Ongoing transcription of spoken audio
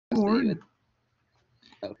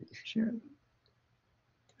Okay. Share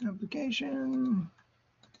application.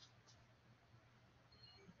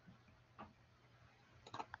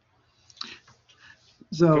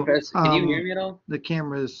 So Professor, can you hear me at all? the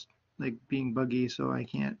camera's like being buggy, so I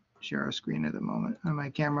can't share a screen at the moment on my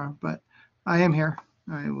camera, but I am here.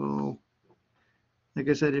 I will, like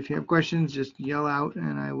I said, if you have questions, just yell out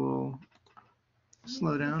and I will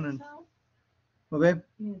slow down and. Well, babe?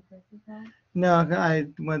 No, I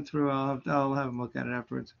went through. I'll have them look at it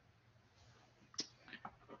afterwards.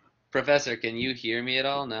 Professor, can you hear me at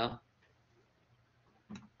all? No?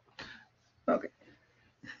 Okay.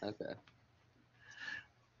 Okay.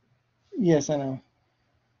 Yes, I know.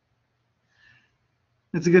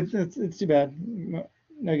 It's a good. It's too bad.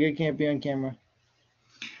 No, it can't be on camera.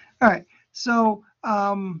 All right. So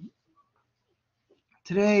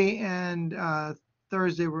today and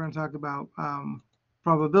Thursday we're going to talk about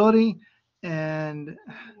probability and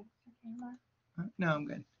no, I'm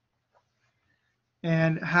good.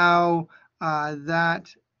 And how that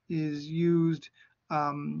is used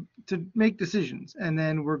to make decisions. And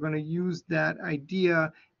then we're going to use that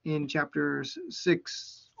idea in chapters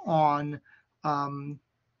 6 on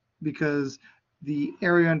because the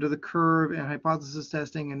area under the curve and hypothesis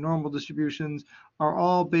testing and normal distributions are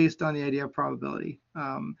all based on the idea of probability.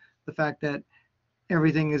 The fact that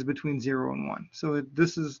everything is between 0 and 1. So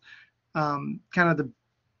this is kind of the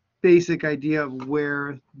basic idea of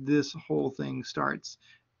where this whole thing starts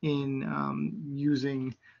in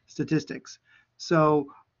using statistics. So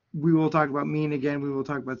we will talk about mean again. We will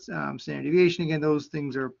talk about standard deviation again. Those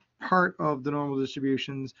things are part of the normal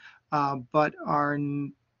distributions, but are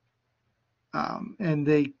and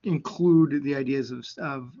they include the ideas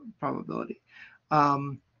of probability.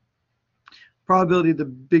 Um, Probability, the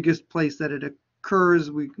biggest place that it occurs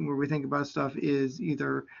where we think about stuff is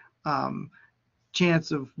either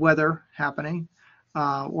chance of weather happening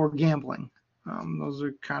or gambling. Those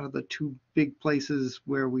are kind of the two big places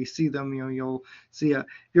where we see them. You know, you'll see if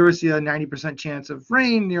you ever see a 90% chance of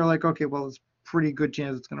rain, you're like, okay, well, it's pretty good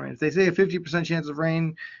chance it's going to rain. If they say a 50% chance of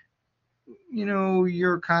rain, you know,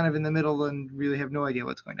 you're kind of in the middle and really have no idea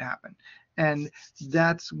what's going to happen. And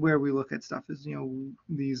that's where we look at stuff is, you know,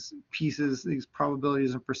 these pieces, these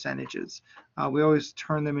probabilities and percentages. We always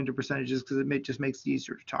turn them into percentages because just makes it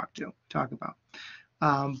easier to talk about.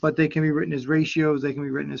 But they can be written as ratios, they can be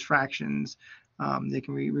written as fractions, they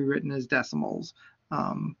can be rewritten as decimals.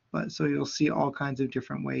 But so you'll see all kinds of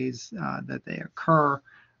different ways that they occur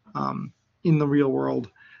in the real world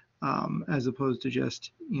as opposed to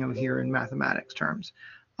just, you know, here in mathematics terms.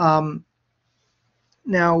 Um,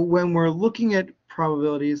 Now, when we're looking at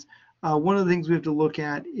probabilities, one of the things we have to look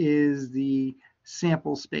at is the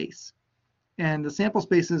sample space. And the sample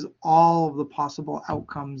space is all of the possible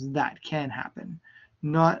outcomes that can happen,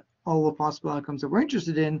 not all the possible outcomes that we're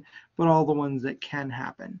interested in, but all the ones that can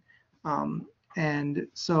happen. And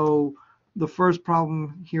so the first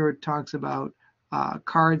problem here it talks about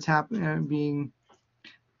cards being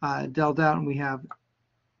dealt out, and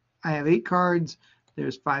I have 8 cards.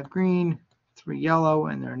 There's 5 green, 3 yellow,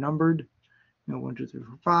 and they're numbered. You know, 1, 2, 3,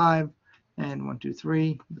 4, 5, and 1, 2,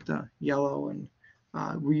 3 with the yellow. And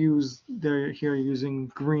they're here using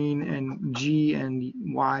green and G and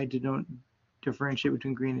Y to don't differentiate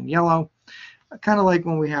between green and yellow. Kind of like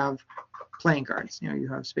when we have playing cards. You know, you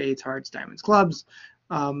have spades, hearts, diamonds, clubs.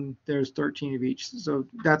 There's 13 of each. So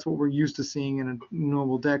that's what we're used to seeing in a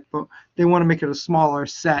normal deck. But they want to make it a smaller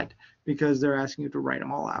set because they're asking you to write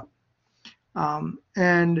them all out.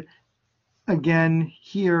 And again,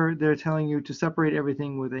 here they're telling you to separate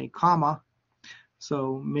everything with a comma.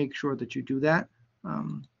 So make sure that you do that.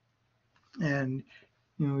 And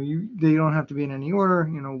you know, they don't have to be in any order.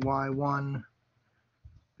 You know, Y1,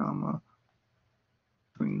 comma,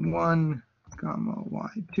 green 1, comma,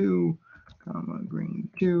 Y2, comma, green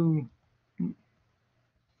 2,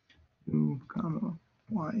 2, comma,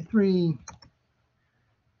 Y3,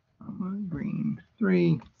 comma, green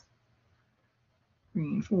 3,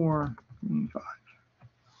 green 4, green 5.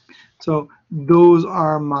 So those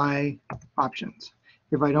are my options.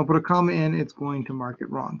 If I don't put a comma in, it's going to mark it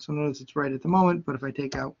wrong. So notice it's right at the moment, but if I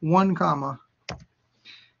take out 1 comma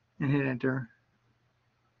and hit enter,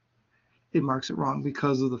 it marks it wrong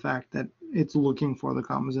because of the fact that it's looking for the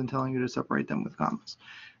commas and telling you to separate them with commas.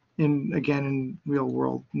 And again, in real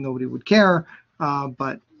world, nobody would care,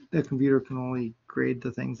 but the computer can only grade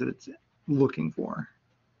the things that it's looking for.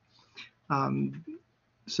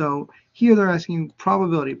 So here they're asking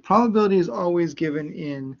probability. Probability is always given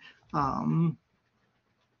in so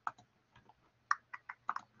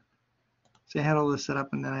I had all this set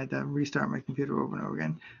up and then I had to restart my computer over and over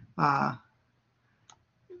again.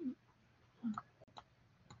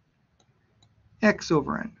 x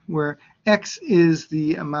over n, where x is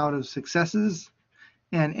the amount of successes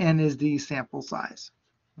and n is the sample size.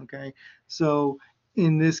 Okay, so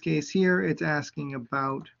in this case here, it's asking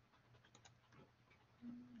about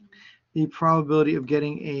the probability of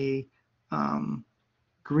getting a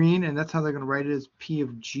green, and that's how they're going to write it, as P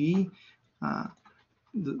of G.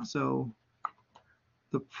 So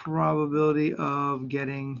the probability of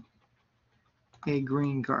getting a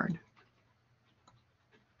green card.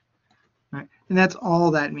 Right? And that's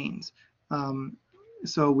all that means.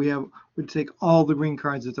 So we'd take all the green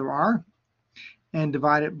cards that there are and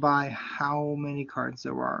divide it by how many cards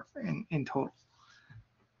there are in total.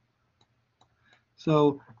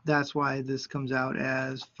 So that's why this comes out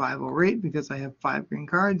as 5 over 8, because I have 5 green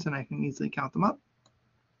cards and I can easily count them up.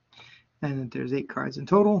 And there's 8 cards in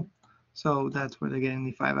total. So that's where they're getting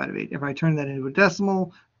the 5 out of 8. If I turn that into a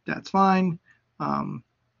decimal, that's fine.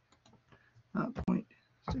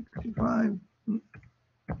 0.625.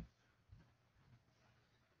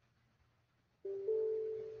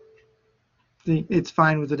 It's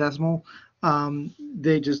fine with the decimal.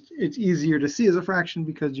 It's easier to see as a fraction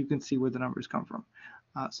because you can see where the numbers come from.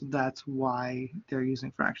 So that's why they're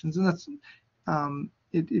using fractions, and that's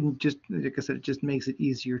it just, like I said, it just makes it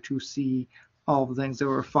easier to see all the things. There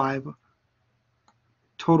were 5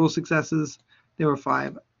 total successes. There were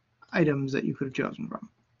 5 items that you could have chosen from.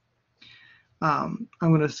 I'm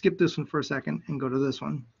going to skip this one for a second and go to this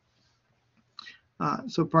one.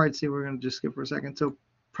 So part C, we're going to just skip for a second. So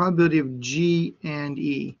probability of G and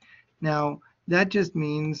E. Now that just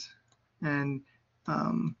means, and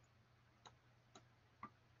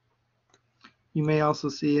you may also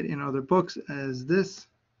see it in other books as this,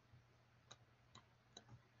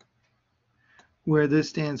 where this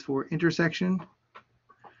stands for intersection,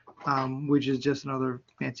 which is just another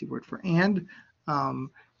fancy word for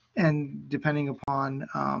and depending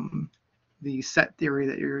upon the set theory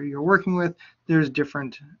that you're working with, there's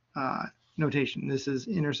different notation. This is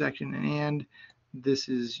intersection and this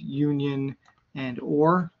is union and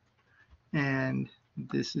or, and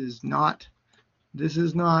this is not, this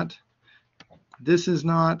is not, this is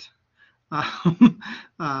not.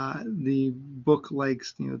 The book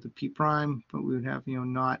likes, the P prime, but we would have,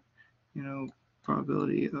 not,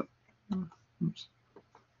 probability of, oops.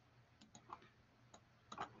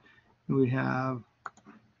 We have,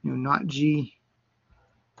 not G,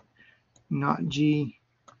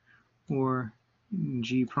 or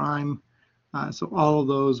G prime. So all of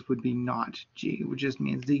those would be not G, which just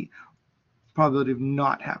means the probability of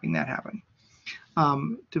not having that happen.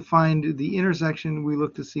 To find the intersection, we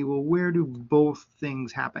look to see, well, where do both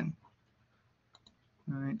things happen?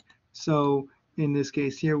 All right. So in this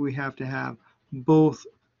case here, we have to have both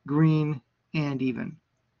green and even.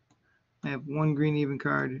 I have 1 green even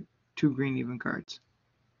card, 2 green even cards.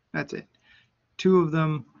 That's it. 2 of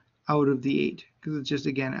them out of the 8, because it's just,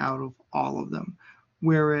 again, out of all of them.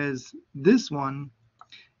 Whereas this one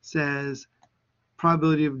says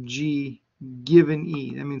probability of G given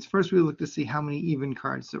E. That means first we look to see how many even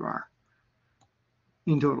cards there are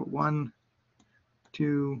in total. 1,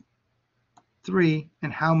 2, 3,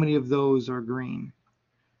 and how many of those are green.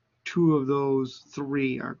 2 of those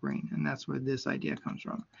 3 are green, and that's where this idea comes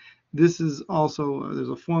from. This is also, there's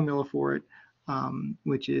a formula for it,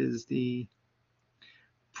 which is the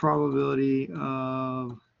probability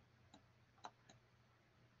of,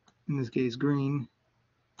 in this case, green,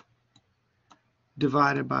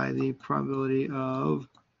 divided by the probability of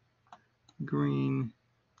green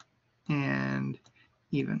and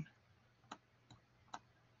even.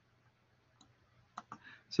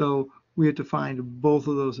 So we have to find both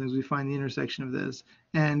of those things. We find the intersection of this.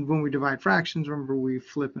 And when we divide fractions, remember, we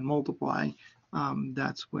flip and multiply.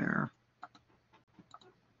 That's where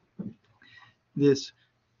this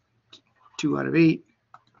 2 out of 8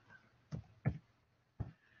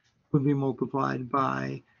 would be multiplied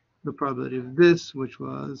by the probability of this, which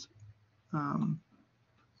was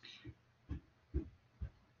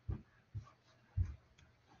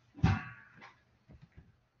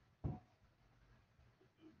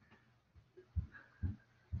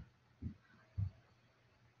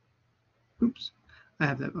oops, I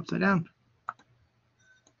have that upside down.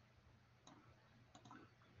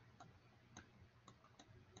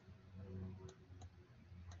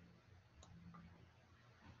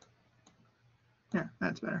 Yeah,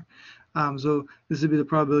 that's better. So this would be the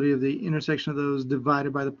probability of the intersection of those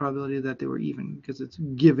divided by the probability that they were even, because it's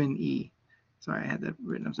given E. Sorry, I had that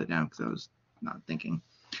written upside down because I was not thinking.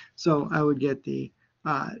 So I would get the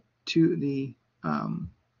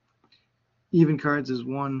even cards is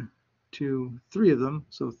 1, 2, 3 of them.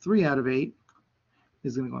 So 3 out of 8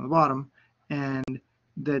 is going to go on the bottom, and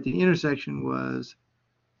that the intersection was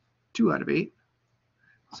 2 out of 8.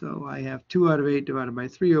 So I have 2 out of 8 divided by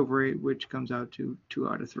 3 over 8, which comes out to 2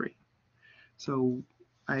 out of 3. So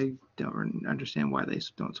I don't understand why they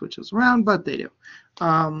don't switch this around, but they do.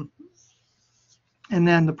 And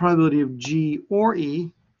then the probability of G or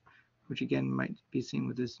E, which again might be seen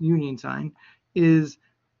with this union sign, is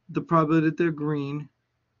the probability that they're green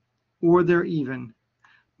or they're even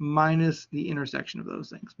minus the intersection of those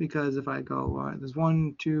things. Because if I go, there's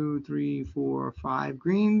 1, 2, 3, 4, 5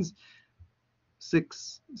 greens,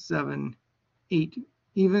 6, 7, 8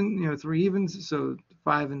 even, 3 evens, so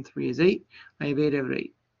 5 and 3 is 8. I have 8 out of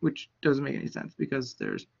 8, which doesn't make any sense because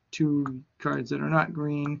there's 2 cards that are not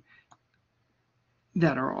green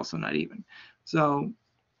that are also not even. So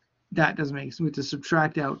that doesn't make sense. We have to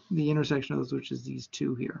subtract out the intersection of those, which is these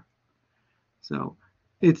 2 here. So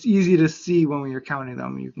it's easy to see when you're counting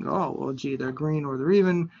them. You can go, oh, well, gee, they're green or they're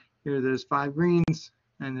even. Here there's 5 greens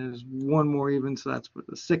and there's 1 more even, so that's where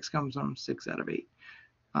the 6 comes from, 6 out of 8.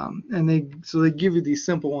 And they give you these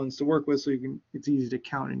simple ones to work with, so it's easy to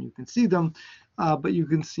count and you can see them. But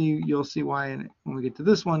you'll see why when we get to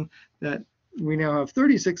this one that we now have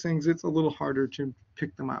 36 things. It's a little harder to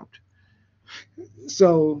pick them out.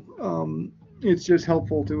 So it's just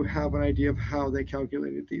helpful to have an idea of how they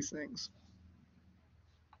calculated these things.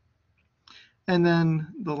 And then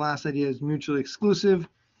the last idea is mutually exclusive.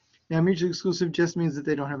 Now, mutually exclusive just means that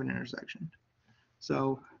they don't have an intersection.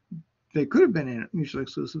 So they could have been mutually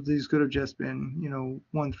exclusive. These could have just been,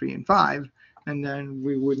 1, 3, and 5, and then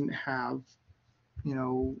we wouldn't have, they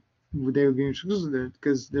would be mutually exclusive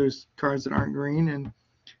because there's cards that aren't green and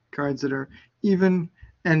cards that are even,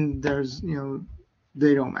 and there's,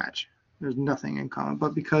 they don't match. There's nothing in common.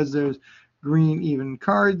 But because there's green even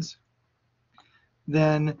cards,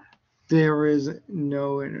 then there's an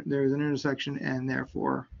intersection, and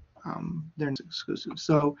therefore they're exclusive.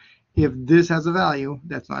 So if this has a value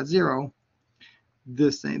that's not 0,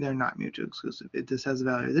 they're not mutually exclusive. If this has a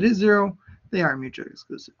value that is 0, they are mutually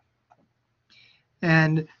exclusive.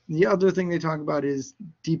 And the other thing they talk about is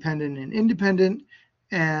dependent and independent.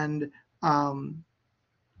 And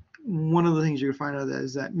one of the things you can find out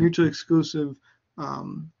is that mutually exclusive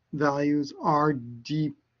values are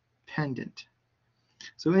dependent.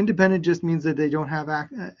 So independent just means that they don't have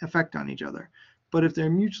effect on each other. But if they're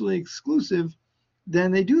mutually exclusive,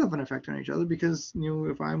 then they do have an effect on each other, because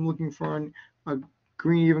if I'm looking for a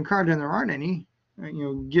green even card and there aren't any,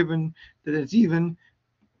 given that it's even,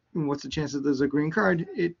 what's the chance that there's a green card?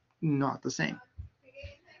 It's not the same.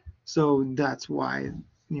 So that's why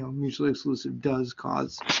mutually exclusive does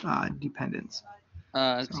cause dependence.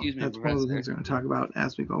 Excuse me, that's Professor. one of the things we're going to talk about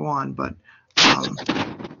as we go on, but I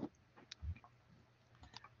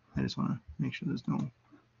just want to make sure there's no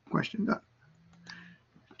questions.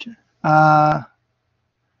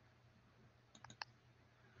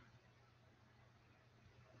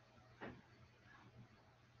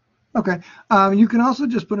 Okay. You can also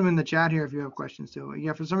just put them in the chat here if you have questions too.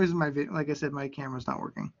 Yeah, for some reason like I said, my camera's not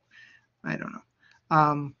working. I don't know.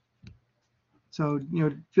 So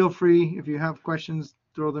feel free, if you have questions,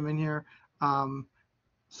 throw them in here.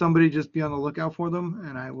 Somebody just be on the lookout for them,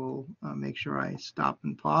 and I will make sure I stop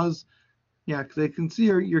and pause. Yeah, because I can see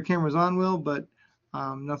your camera's on, Will, but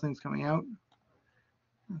nothing's coming out.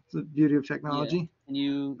 That's the beauty of technology.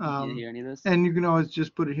 Yeah. Can you hear any of this? And you can always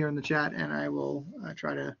just put it here in the chat, and I will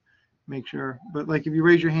try to make sure. But like if you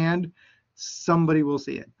raise your hand, somebody will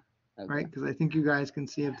see it, okay. Right? Because I think you guys can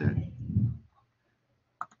see it there.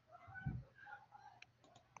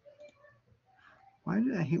 Why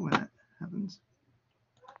did I hate when that happens?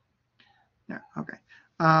 Yeah, okay.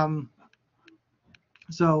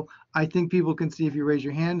 So I think people can see if you raise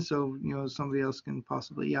your hand, so somebody else can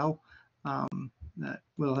possibly yell that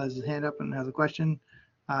Will has his hand up and has a question.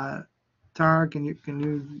 Tara, can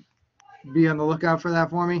you be on the lookout for that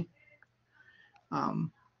for me? Oh,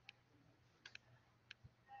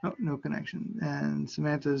 no connection. And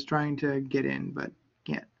Samantha is trying to get in, but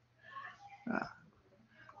can't.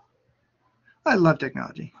 I love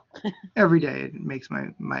technology. Every day it makes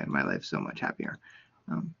my life so much happier.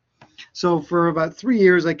 So for about 3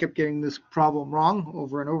 years, I kept getting this problem wrong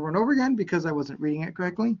over and over and over again because I wasn't reading it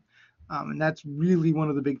correctly. And that's really one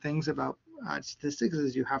of the big things about statistics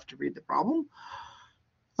is you have to read the problem.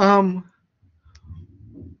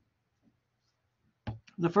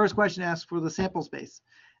 The first question asks for the sample space.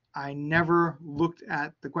 I never looked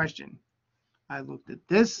at the question. I looked at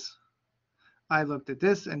this,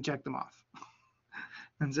 and checked them off.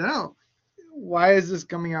 And said, oh, why is this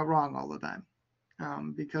coming out wrong all the time?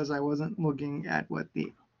 Because I wasn't looking at what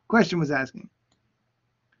the question was asking.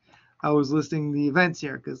 I was listing the events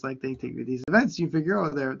here because like they take you these events, you figure, oh,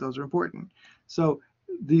 those are important. So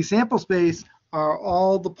the sample space are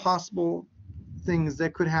all the possible things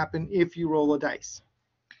that could happen if you roll a dice.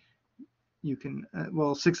 You can,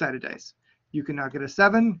 well, 6-sided dice. You cannot get a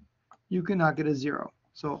 7. You cannot get a 0.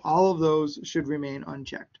 So all of those should remain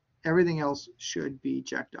unchecked. Everything else should be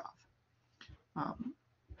checked off.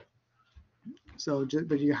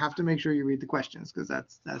 But you have to make sure you read the questions, because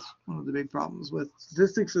that's one of the big problems with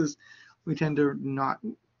statistics is we tend to not,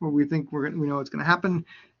 or we think we know it's going to happen,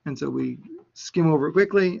 and so we skim over it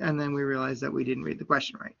quickly, and then we realize that we didn't read the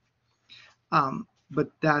question right. But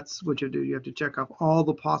that's what you do. You have to check off all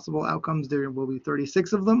the possible outcomes. There will be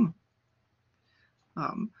 36 of them.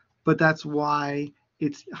 But that's why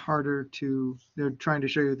it's harder to, they're trying to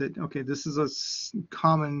show you that, okay, this is a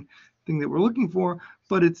common thing that we're looking for,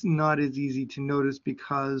 but it's not as easy to notice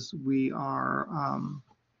because we are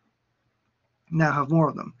now have more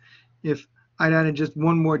of them. If I'd added just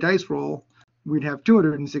one more dice roll, we'd have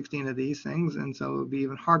 216 of these things, and so it would be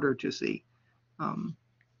even harder to see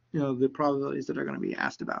the probabilities that are going to be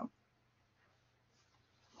asked about.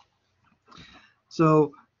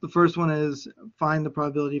 So the first one is find the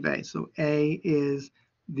probability of A. So A is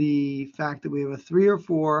the fact that we have a 3 or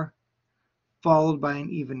 4 followed by an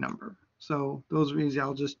even number. So those are easy.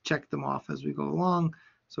 I'll just check them off as we go along.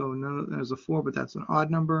 So there's a 4, but that's an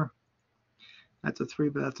odd number. That's a 3,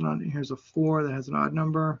 but that's not. Here's a 4 that has an odd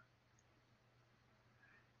number.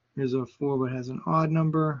 Here's a 4, but has an odd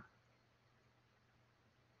number.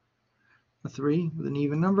 A 3 with an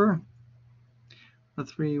even number. A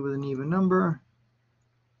 3 with an even number.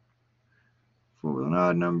 4 with an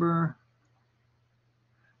odd number.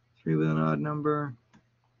 3 with an odd number.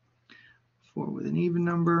 4 with an even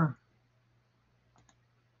number.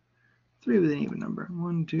 3 with an even number.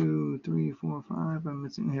 1, 2, 3, 4, 5. I'm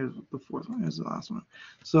missing. Here's the 4th one. Here's the last one.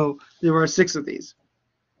 So there are 6 of these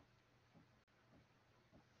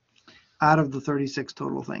out of the 36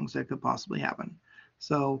 total things that could possibly happen.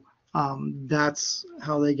 So that's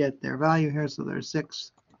how they get their value here. So there's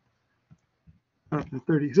 6 out of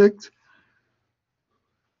 36.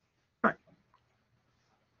 Right.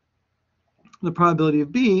 The probability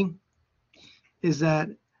of B is that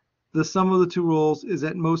the sum of the two rolls is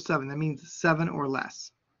at most 7. That means 7 or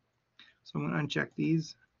less. So I'm going to uncheck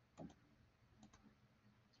these.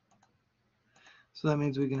 So that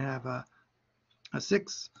means we can have a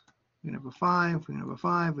 6, we can have a 5, we can have a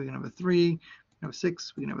 5, we can have a 3, we can have a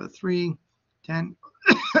 6, we can have a 3, 10.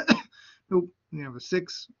 Nope, we can have a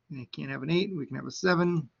 6, we can't have an 8, we can have a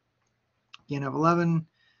 7, can't have 11,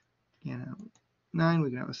 can't have 9, we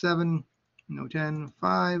can have a 7, no 10,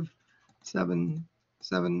 5, 7,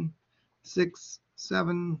 7, 6,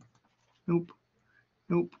 7, nope,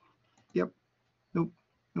 nope, yep, nope,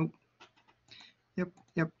 nope, yep,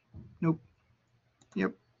 yep, nope,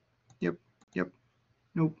 yep, yep, yep,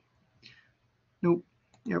 nope, nope,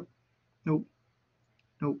 yep, nope,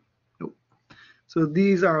 nope, nope. So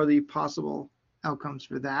these are the possible outcomes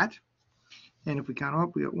for that. And if we count them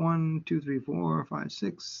up, we got 1, 2, 3, 4, 5,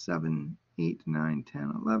 6, 7, 8, 9,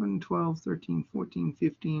 10, 11, 12, 13, 14,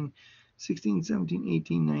 15, 16, 17,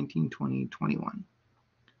 18, 19, 20, 21.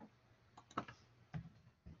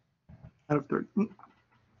 Out of 30.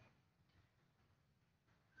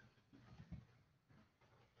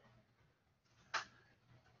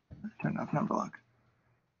 Turn off number lock.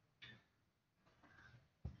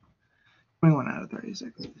 21 out of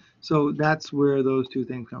 36. So that's where those two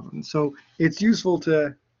things come from. So it's useful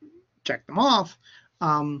to check them off.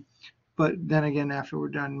 But then again, after we're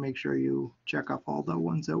done, make sure you check off all the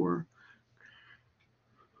ones that were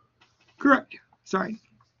correct. Sorry.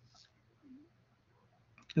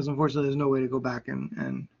 Because unfortunately, there's no way to go back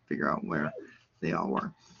and figure out where they all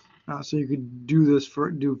were. So you could do this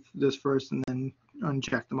first and then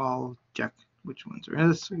uncheck them all, check which ones are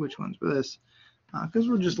this, which ones were this, because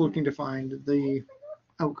we're just looking to find the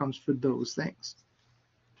outcomes for those things.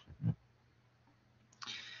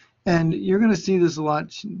 And you're going to see this a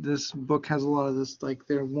lot. This book has a lot of this, like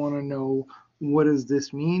they want to know what does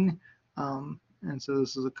this mean. And so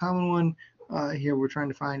this is a common one. Here we're trying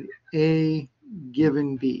to find A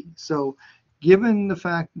given B. So given the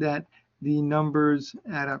fact that the numbers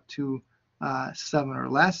add up to 7 or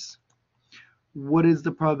less, what is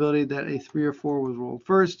the probability that a 3 or 4 was rolled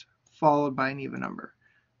first, followed by an even number?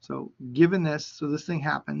 So given this, so this thing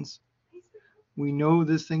happens, we know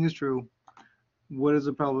this thing is true. What is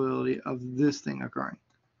the probability of this thing occurring?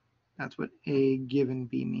 That's what A given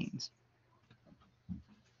B means.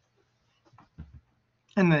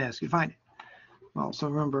 And then ask you to find it. Well, so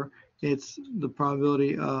remember, it's the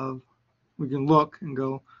probability of, we can look and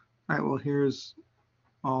go, all right, well, here's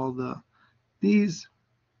all these.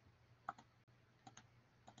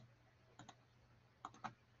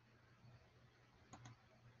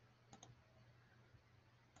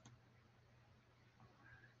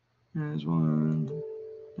 There's one.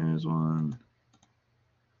 There's one.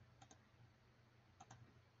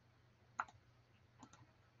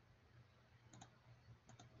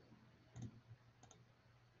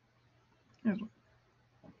 There's one.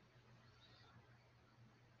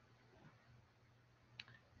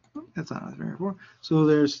 That's not very four. So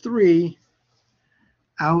there's 3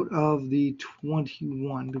 out of the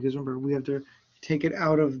 21, because remember, we have to take it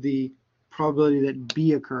out of the probability that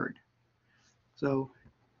B occurred. So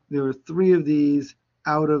there were 3 of these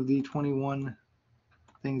out of the 21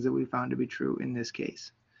 things that we found to be true in this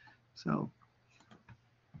case. So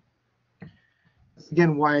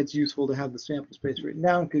again, why it's useful to have the sample space written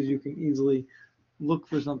down, because you can easily look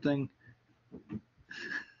for something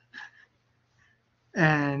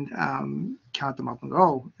and count them up and go,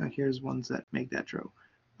 oh, here's ones that make that true.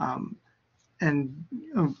 And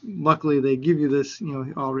luckily they give you this,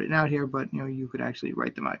 all written out here, but you could actually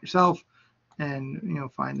write them out yourself and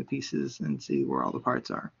find the pieces and see where all the parts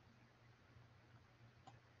are.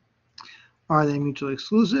 Are they mutually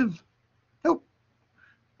exclusive? Nope.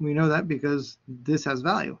 We know that because this has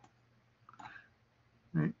value.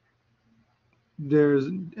 Right? There's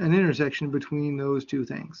an intersection between those two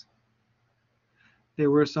things.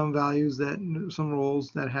 There were some values some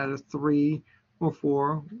roles that had a 3 or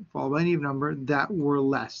 4 followed by an even number that were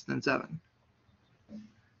less than 7.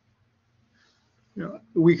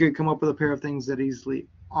 We could come up with a pair of things that easily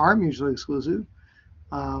are mutually exclusive.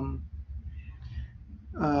 3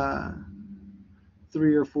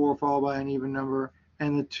 or 4 followed by an even number,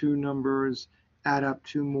 and the two numbers add up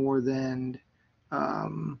to more than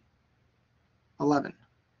 11.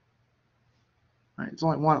 Right? It's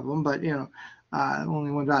only one of them, but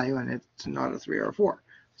only one value, and it's not a 3 or a 4.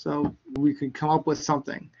 So we could come up with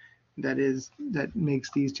something that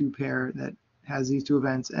makes these two pair, that has these two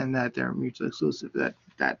events, and that they're mutually exclusive.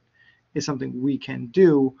 That is something we can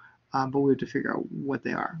do, but we have to figure out what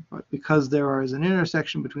they are. But because there is an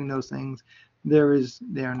intersection between those things, they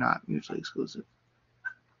are not mutually exclusive.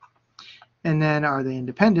 And then, are they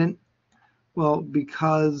independent? Well,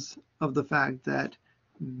 because of the fact that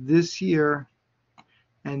this here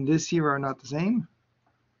and this here are not the same,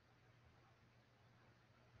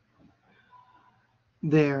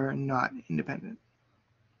 they're not independent.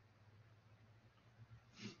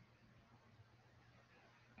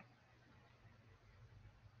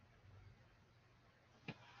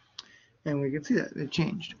 And we can see that it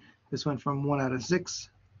changed. This went from 1 out of 6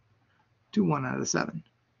 to 1 out of 7.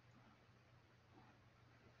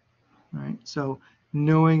 All right, so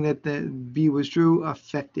knowing that the B was true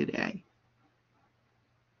affected A.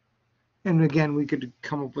 And again, we could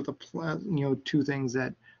come up with two things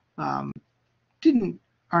that aren't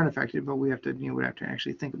affected, but we have to we'd have to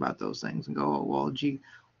actually think about those things and go, oh, well, gee,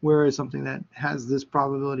 where is something that has this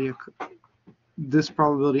probability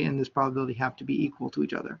and this probability have to be equal to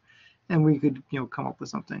each other? And we could come up with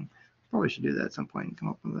something. Probably should do that at some point and come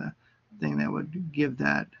up with a thing that would give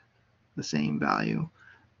that the same value.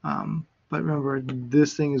 But remember,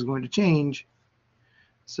 this thing is going to change,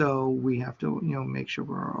 so we have to make sure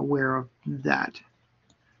we're aware of that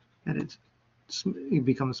it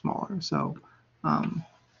becomes smaller. So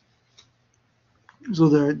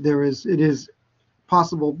it is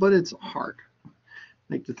possible, but it's hard,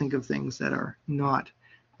 like, to think of things that are not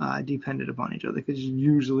dependent upon each other, because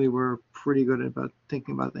usually we're pretty good about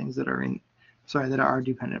thinking about things that are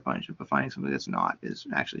dependent upon each other, but finding something that's not is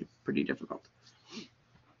actually pretty difficult.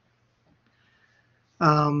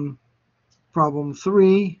 Problem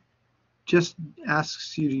 3 just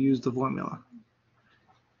asks you to use the formula,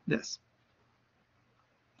 this,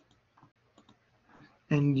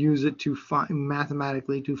 and use it to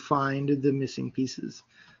mathematically to find the missing pieces.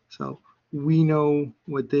 So we know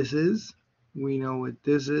what this is. We know what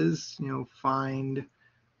this is. We know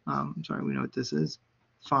what this is.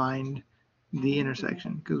 Find the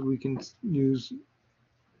intersection, because we can use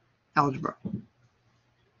algebra.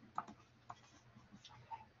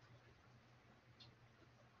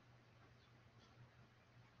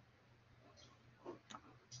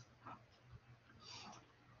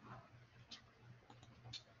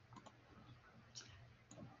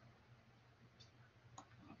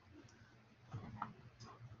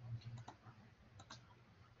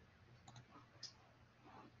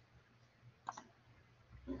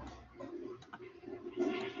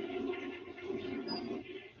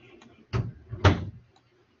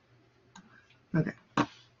 Okay.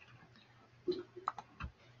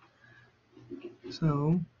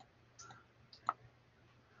 So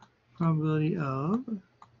probability of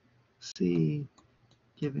C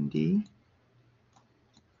given D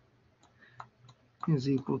is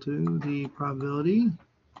equal to the probability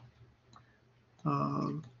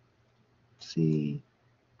of C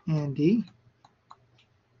and D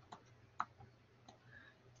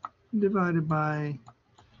divided by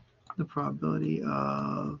the probability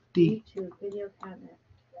of D. YouTube video cabinet.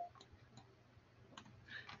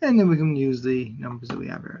 And then we can use the numbers that we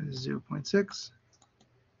have here. 0.6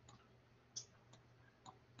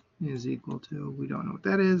 is equal to, we don't know what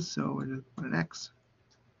that is, so we're just put an X.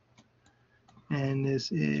 And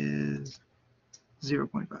this is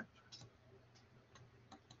 0.5.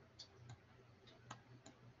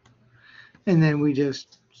 And then we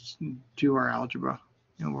just do our algebra.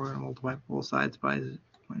 And we're going to multiply both sides by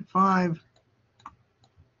 0.5.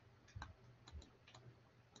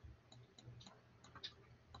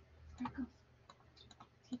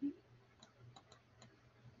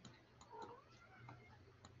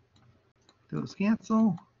 Those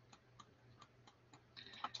cancel.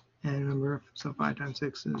 And remember, so 5 times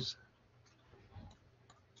 6 is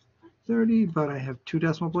 30, but I have 2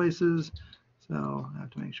 decimal places, so I have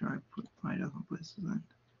to make sure I put my decimal places in.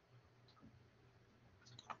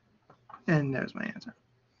 And there's my answer.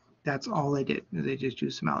 That's all they did. They just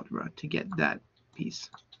used some algebra to get that piece.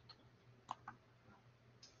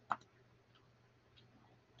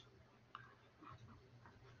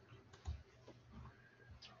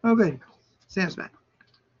 Okay, Sam's back.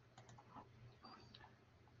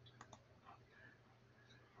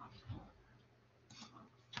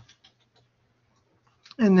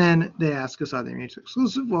 And then they ask us, are they mutually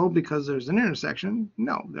exclusive? Well, because there's an intersection,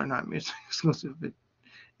 no, they're not mutually exclusive.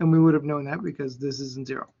 And we would have known that because this isn't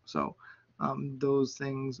 0. So those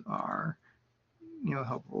things are,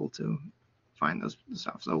 helpful to find those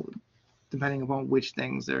stuff. So depending upon which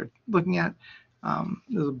things they're looking at,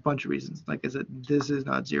 there's a bunch of reasons. Like I said, this is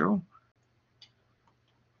not 0,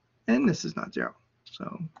 and this is not 0.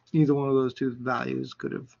 So either one of those two values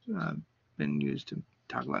could have been used to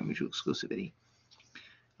talk about mutual exclusivity.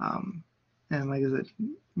 And like I said,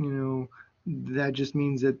 that just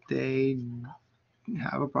means that they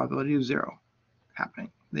have a probability of 0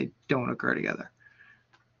 happening. They don't occur together.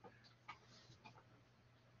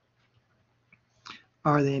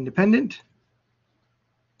 Are they independent?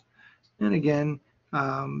 And again,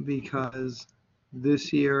 because this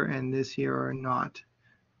here and this here are not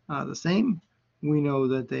the same, we know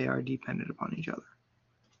that they are dependent upon each other.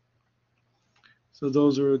 So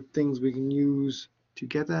those are things we can use to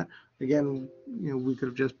get that. Again, we could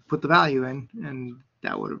have just put the value in and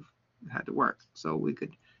that would have had to work. So we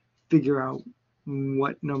could figure out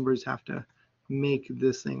what numbers have to make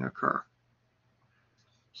this thing occur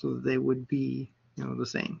so that they would be, the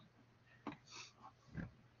same.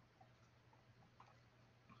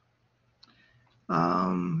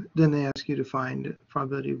 Then they ask you to find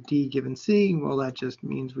probability of D given C. Well, that just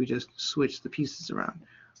means we just switch the pieces around.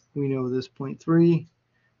 We know this 0.3.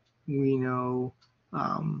 We know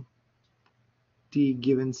D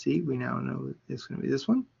given C. We now know it's going to be this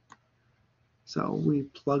one. So we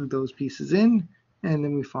plug those pieces in, and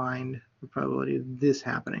then we find the probability of this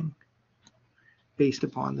happening based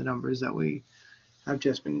upon the numbers that we have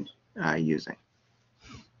just been using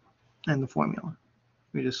and the formula.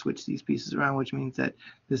 We just switch these pieces around, which means that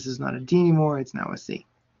this is not a D anymore, it's now a C.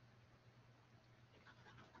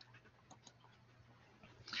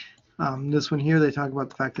 This one here, they talk about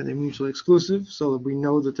the fact that they're mutually exclusive, so that we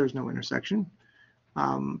know that there's no intersection.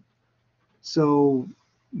 So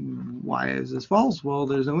why is this false? Well,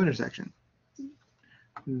 there's no intersection.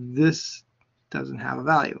 This doesn't have a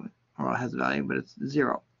value, or it has a value, but it's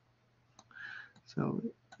 0. So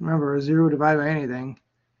remember, 0 divided by anything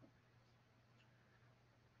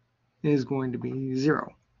is going to be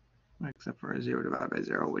 0, except for 0 divided by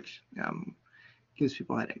 0, which gives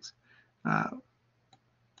people headaches.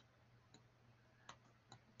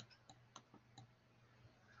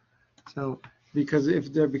 So because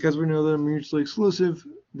we know they're mutually exclusive,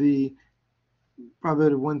 the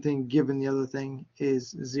probability of one thing given the other thing is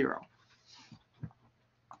 0.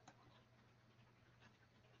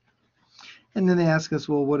 And then they ask us,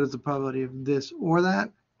 well, what is the probability of this or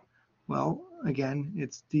that? Well, again,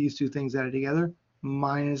 it's these two things added together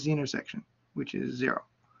minus the intersection, which is 0.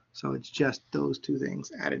 So it's just those two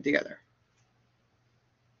things added together.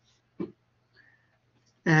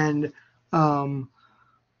 And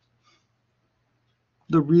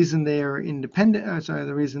the reason they are independent,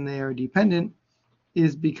 the reason they are dependent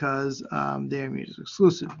is because they are mutually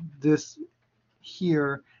exclusive. This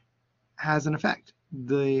here has an effect.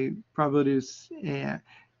 The probability of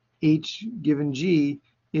H given G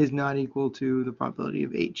is not equal to the probability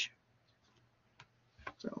of H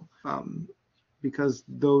because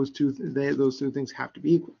those two things have to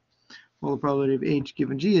be equal. Well, the probability of H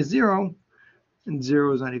given G is 0, and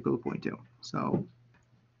 0 is not equal to 0.2. So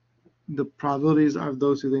the probabilities of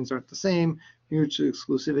those two things aren't the same. Mutual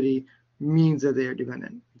exclusivity means that they are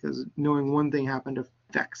dependent, because knowing one thing happened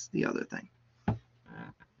affects the other thing.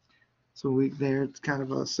 So there it's kind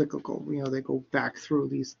of a cyclical. They go back through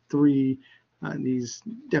these three these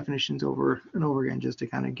definitions over and over again, just to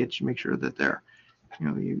kind of make sure that they're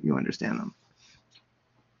you understand them.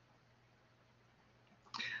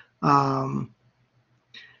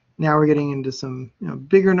 Now we're getting into some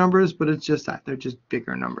bigger numbers, but it's just that they're just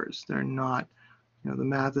bigger numbers. They're not, the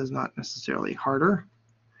math is not necessarily harder.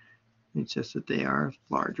 It's just that they are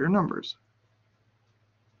larger numbers.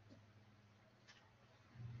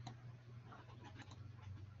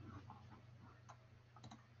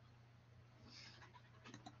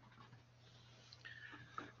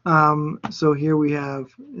 So here we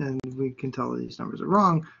have, and we can tell that these numbers are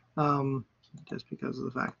wrong, just because of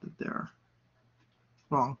the fact that they're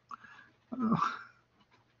wrong.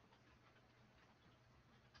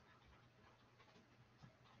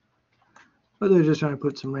 But they're just trying to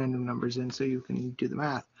put some random numbers in so you can do the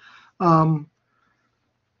math.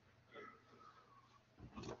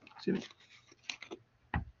 Excuse me.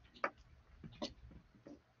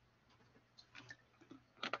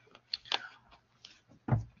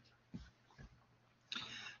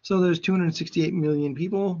 So there's 268 million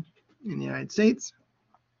people in the United States.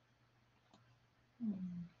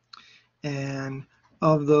 And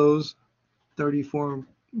of those,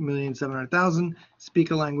 34,700,000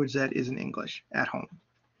 speak a language that isn't English at home.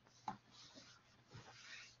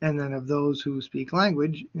 And then of those who speak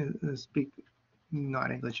language, speak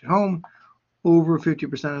not English at home, over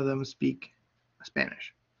 50% of them speak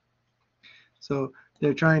Spanish. So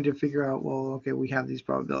they're trying to figure out, well, okay, we have these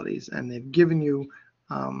probabilities, and they've given you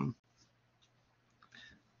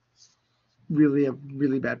really a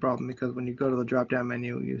really bad problem, because when you go to the drop-down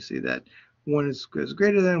menu, you see that one is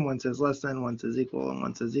greater than, one says less than, one says equal, and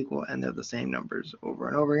one says equal, and they're the same numbers over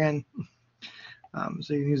and over again.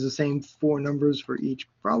 So you can use the same 4 numbers for each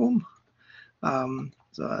problem.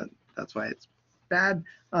 So that's why it's bad.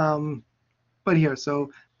 But here,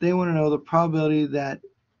 so they want to know the probability that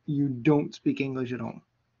you don't speak English at home.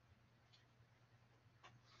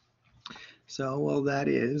 So, well, that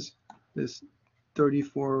is this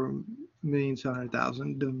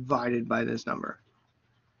 34,700,000 divided by this number.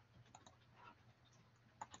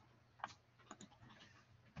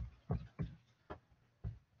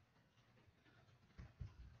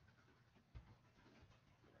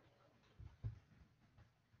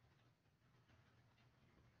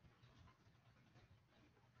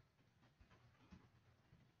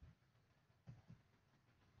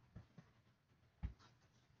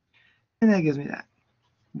 And that gives me that,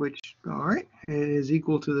 which, all right, it is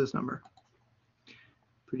equal to this number.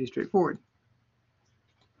 Pretty straightforward.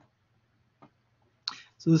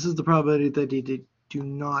 So this is the probability that they do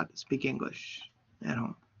not speak English at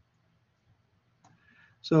home.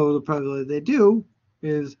 So the probability they do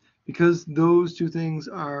is, because those two things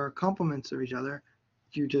are complements of each other,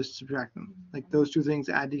 you just subtract them. Like those two things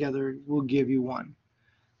add together will give you 1.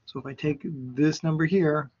 So if I take this number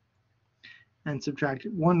here and subtract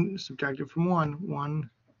it from 1,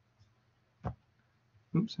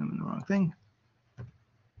 oops, I'm in the wrong thing.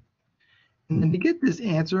 And then to get this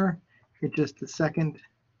answer, it's just the second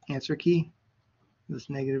answer key, this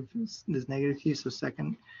negative key, so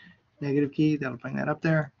second negative key, that'll bring that up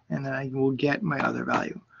there, and then I will get my other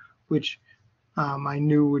value, which I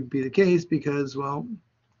knew would be the case because, well,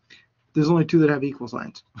 there's only 2 that have equal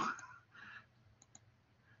signs.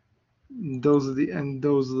 Those are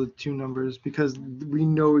the 2 numbers, because we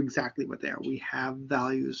know exactly what they are. We have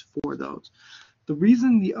values for those. The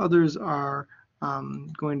reason the others are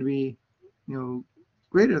going to be,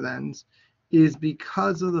 greater thans is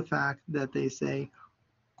because of the fact that they say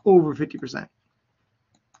over 50%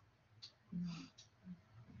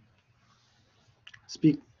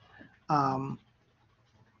 speak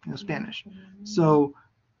Spanish. So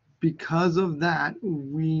because of that,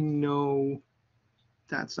 we know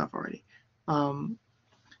that stuff already.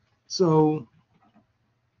 So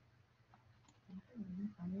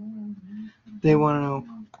they want to know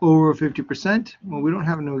over 50%. Well, we don't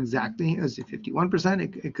have to know exactly. Is it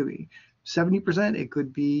 51%? It could be 70%. It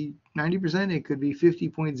could be 90%. It could be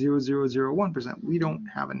 50.0001%. We don't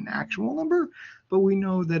have an actual number, but we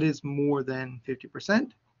know that it's more than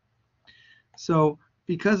 50%. So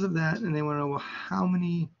because of that, and they want to know, well, how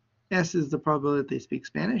many S is the probability that they speak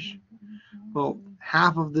Spanish? Well,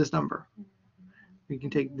 half of this number. We can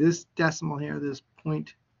take this decimal here, this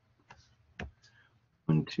 0.1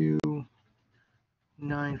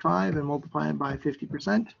 0.1295 and multiply it by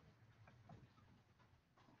 50%.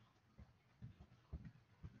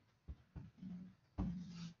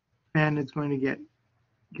 And it's going to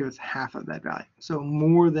give us half of that value. So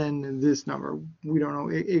more than this number. We don't know.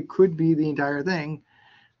 It could be the entire thing,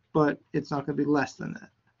 but it's not going to be less than that.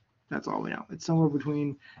 That's all we know. It's somewhere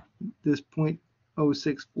between this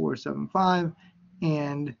 0.06475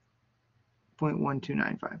 and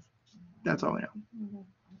 0.1295. That's all we know.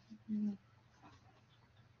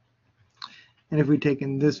 And if we'd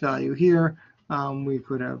taken this value here, we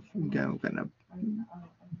could have gotten a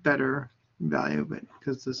better value, but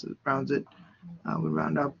because this rounds it, would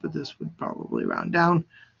round up, but this would probably round down.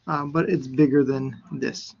 But it's bigger than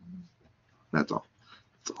this. That's all.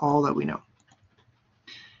 That's all that we know.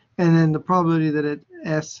 And then the probability that at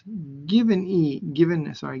S given E,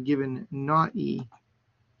 given not E,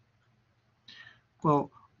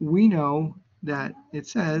 well, we know that it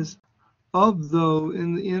says of those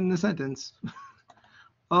in the sentence,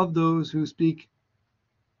 of those who speak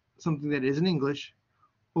something that isn't English,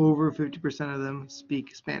 over 50% of them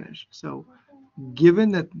speak Spanish. So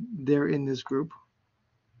given that they're in this group,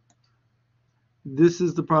 this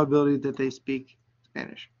is the probability that they speak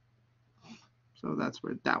Spanish. So that's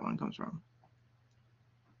where that one comes from.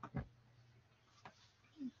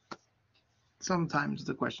 Sometimes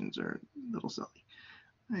the questions are a little silly.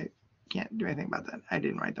 I can't do anything about that. I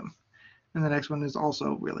didn't write them. And the next one is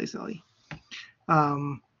also really silly.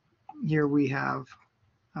 Here we have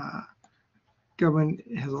government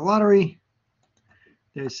has a lottery.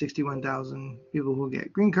 There's 61,000 people who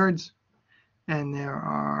get green cards, and there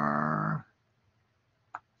are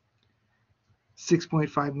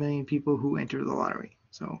 6.5 million people who enter the lottery.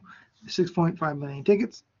 So 6.5 million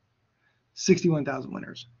tickets, 61,000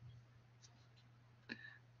 winners.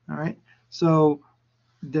 All right, so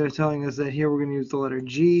they're telling us that here we're going to use the letter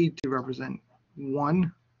G to represent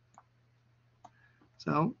 1.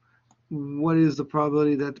 So what is the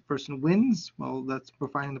probability that the person wins? Well, we're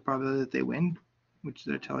finding the probability that they win, which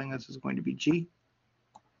they're telling us is going to be G.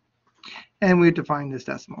 And we have to find this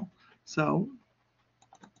decimal. So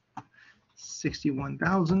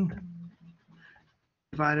 61,000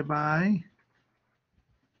 divided by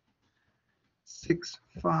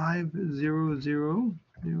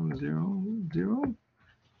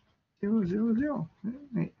 650000000.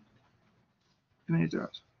 Wait, how many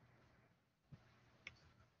zeros?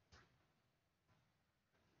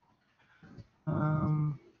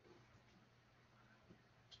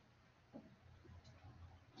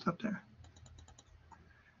 It's up there.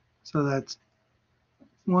 So that's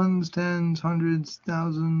ones, tens, hundreds,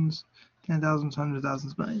 thousands, 10,000s,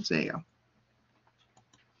 100,000s, millions. There you go.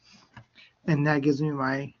 And that gives me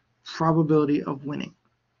my probability of winning.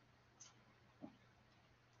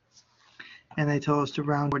 And they tell us to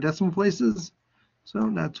round 4 decimal places.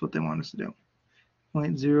 So that's what they want us to do.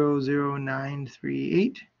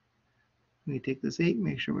 0.00938. We take this 8,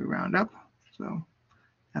 make sure we round up. So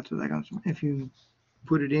that's where that comes from. If you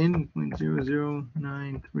put it in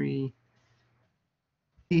 0.00938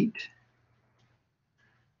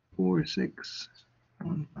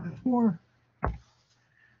 46154.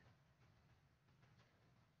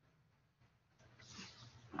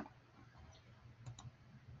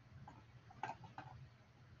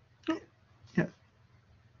 Yeah.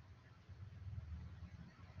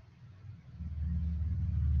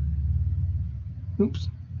 Oops.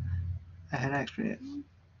 I had extra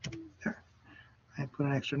there. I put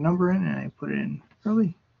an extra number in and I put it in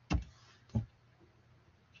early.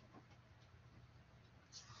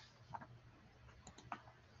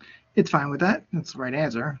 It's fine with that. That's the right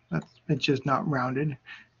answer. It's just not rounded.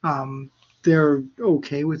 They're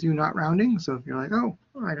okay with you not rounding. So if you're like, oh,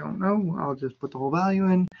 I don't know, I'll just put the whole value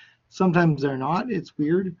in. Sometimes they're not. It's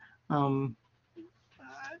weird. There's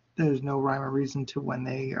no rhyme or reason to when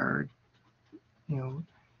they are,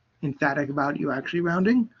 emphatic about you actually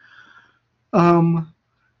rounding. But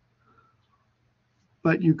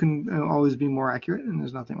you can always be more accurate, and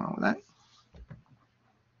there's nothing wrong with that.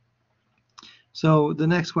 So the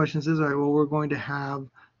next question says, all right, well, we're going to have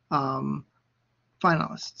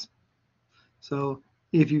finalists. So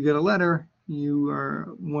if you get a letter, you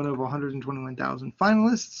are one of 121,000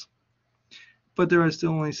 finalists, but there are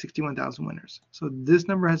still only 61,000 winners. So this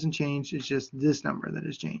number hasn't changed. It's just this number that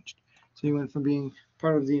has changed. So you went from being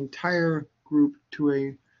part of the entire group to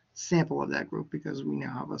a sample of that group because we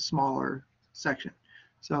now have a smaller section.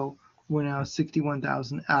 So we're now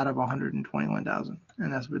 61,000 out of 121,000,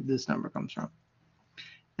 and that's where this number comes from.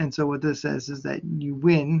 And so what this says is that you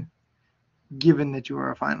win given that you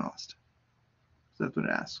are a finalist. So that's what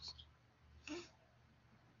it asks.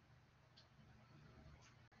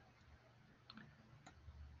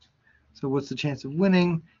 So what's the chance of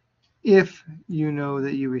winning if you know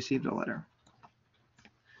that you received a letter?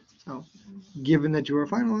 So given that you were a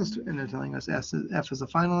finalist, and they're telling us F is a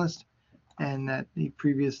finalist, and that the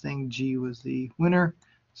previous thing, G, was the winner,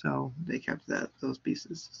 so they kept those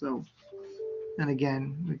pieces. So, and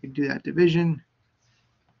again, we could do that division.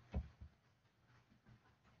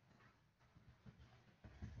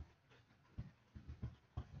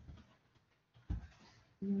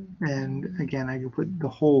 And again, I can put the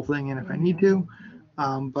whole thing in if I need to,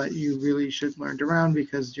 but you really should learn to round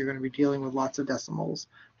because you're going to be dealing with lots of decimals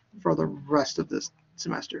for the rest of this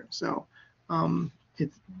semester. So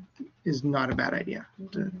it is not a bad idea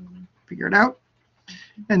to figure it out.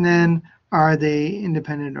 And then, are they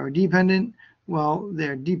independent or dependent? Well,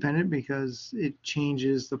 they're dependent because it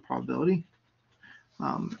changes the probability.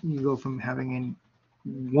 You go from having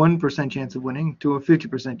a 1% chance of winning to a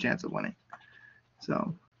 50% chance of winning.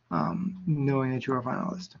 So knowing that you're a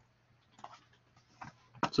finalist.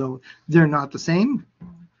 So they're not the same.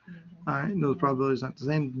 Those probabilities are not the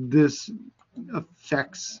same. This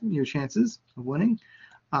affects your chances of winning.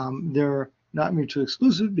 They're not mutually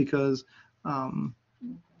exclusive because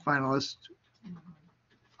finalists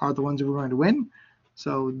are the ones who are going to win.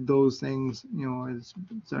 So those things,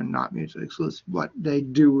 they're not mutually exclusive, but they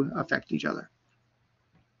do affect each other.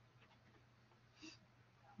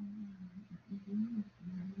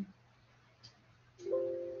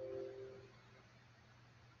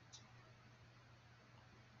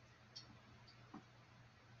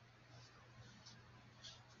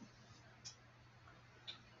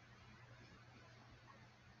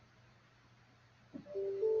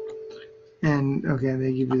 And okay,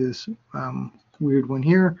 they give you this weird one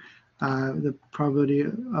here. The probability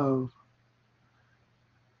of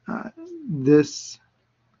this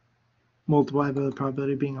multiplied by the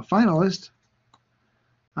probability of being a finalist,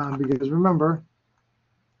 because remember,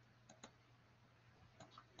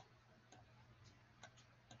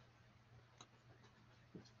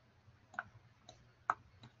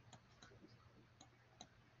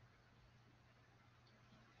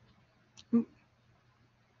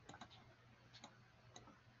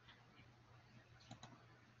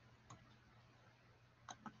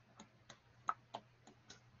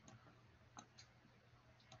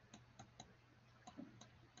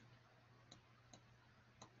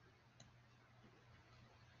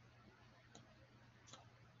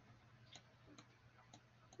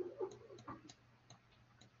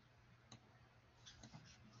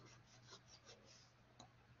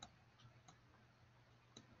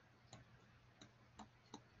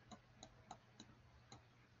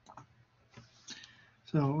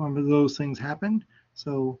 so remember those things happened.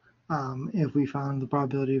 So if we found the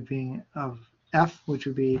probability of F, which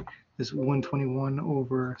would be this 121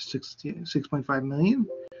 over 6.5 million,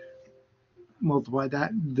 multiply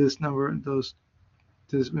that, this number,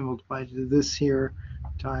 this we multiply to this here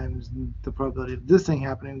times the probability of this thing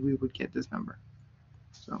happening, we would get this number.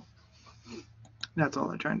 So that's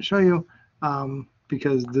all I'm trying to show you,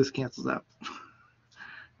 because this cancels out.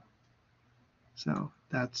 So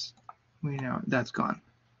that's, that's gone.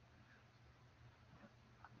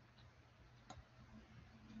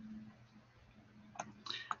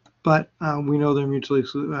 But we know they're mutually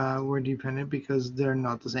we're dependent because they're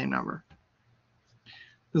not the same number.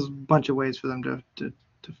 There's a bunch of ways for them to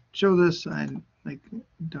show this. I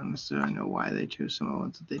don't necessarily know why they choose some of the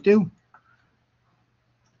ones that they do.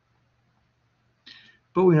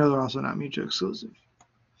 But we know they're also not mutually exclusive.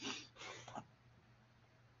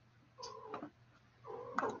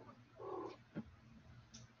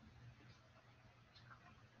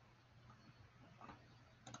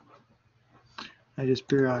 I just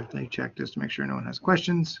periodically check this to make sure no one has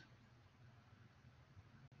questions.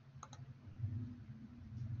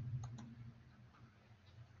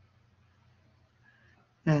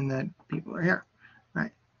 And that people are here.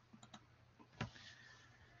 Right.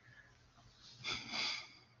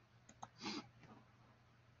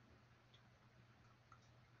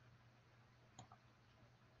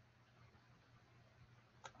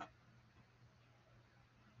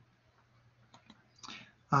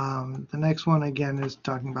 The next one again is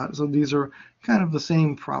talking about, so these are kind of the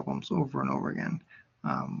same problems over and over again.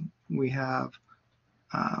 We have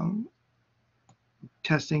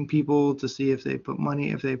testing people to see if they put money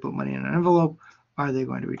in an envelope, are they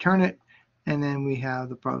going to return it? And then we have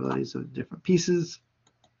the probabilities of different pieces.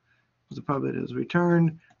 The probability it was returned,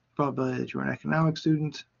 the probability that you're an economics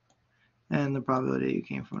student, and the probability you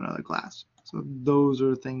came from another class. So those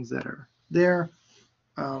are things that are there.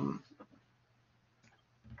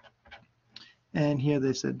 And here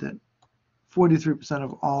they said that 43%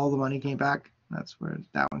 of all the money came back. That's where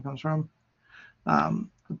that one comes from.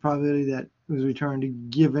 The probability that it was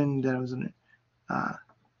returned given that it was an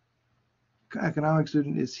economic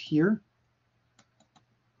student is here.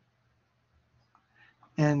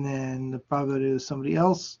 And then the probability that somebody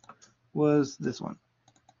else was this one.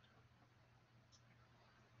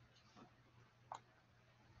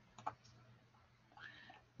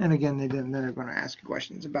 And again, then they're going to ask you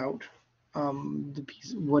questions about the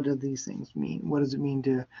piece. What do these things mean? What does it mean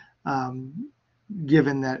to,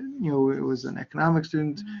 given that it was an economic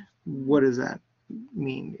student, what does that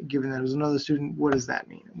mean? Given that it was another student, what does that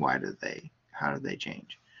mean? How did they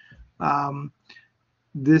change?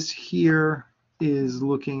 This here is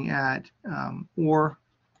looking at or.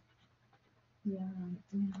 Yeah.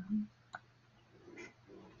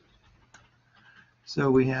 So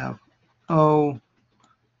we have O,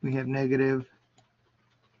 we have negative,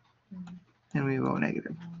 and we have O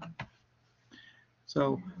negative.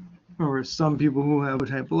 So remember, some people who have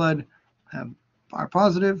O-type blood are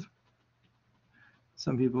positive.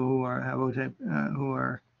 Some people who have O-type who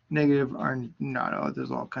are negative are not. Oh,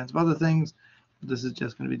 there's all kinds of other things. This is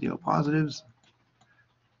just going to be the O positives.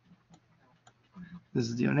 This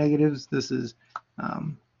is the O negatives. This is A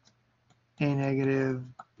negative,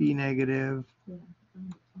 B negative,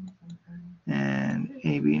 and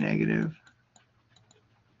AB negative.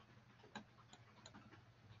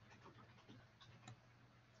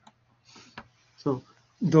 So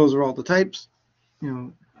those are all the types.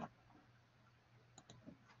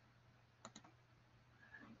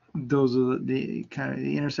 Those are the kind of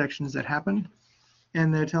the intersections that happen,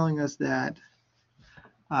 and they're telling us that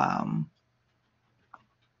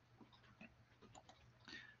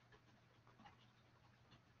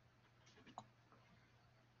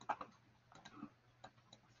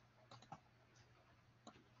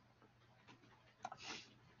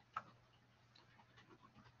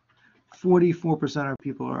 44% of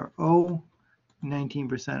people are O,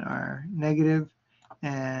 19% are negative,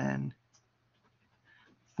 and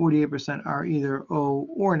 48% are either O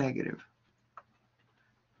or negative.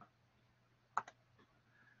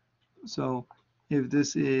 So if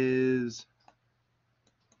this is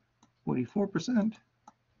 44%,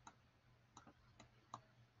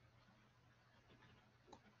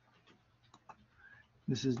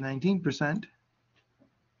 this is 19%,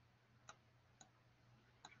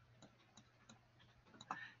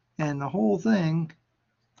 and the whole thing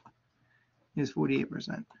is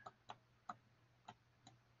 48%.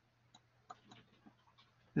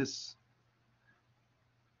 This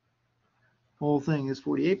whole thing is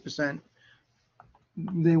 48%.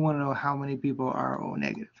 They want to know how many people are O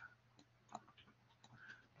negative.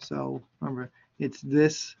 So remember, it's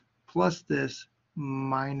this plus this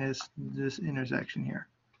minus this intersection here.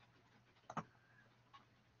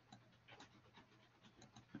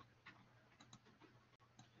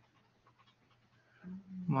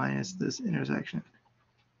 Minus this intersection.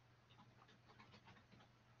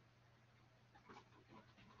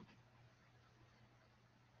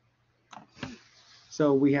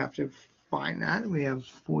 So we have to find that. We have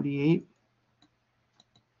 48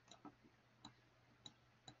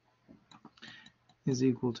 is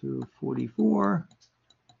equal to 44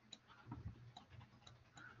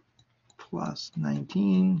 plus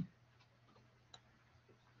 19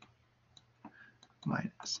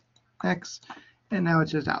 minus x. And now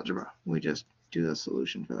it's just algebra. We just do the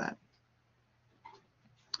solution for that.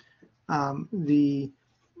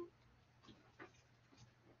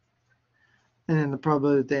 And then the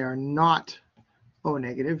probability that they are not O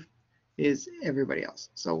negative is everybody else.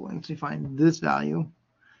 So once we find this value,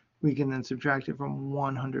 we can then subtract it from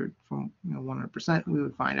 100. From 100%, we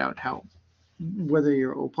would find out whether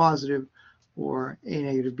you're O positive or A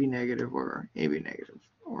negative, B negative, or AB negative,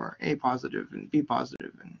 or A positive and B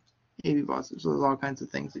positive and AB positive. So there's all kinds of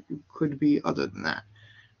things that you could be other than that.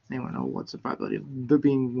 They want to know what's the probability of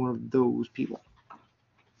being one of those people.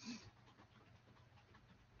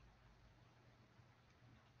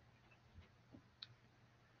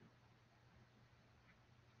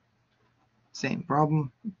 Same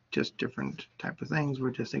problem, just different type of things.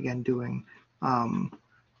 We're just again doing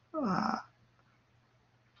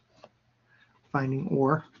finding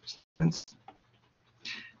or statements.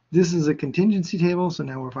 This is a contingency table, so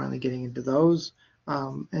now we're finally getting into those,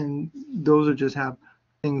 and those are just have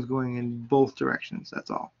things going in both directions.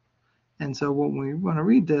 That's all. And so when we want to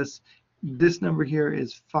read this number here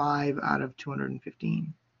is 5 out of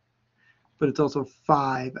 215, but it's also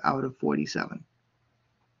 5 out of 47.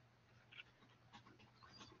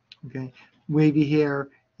 Okay, wavy hair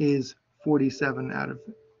is 47 out of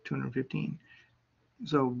 215.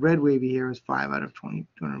 So red wavy hair is 5 out of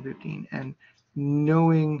 215. And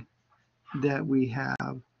knowing that we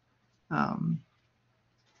have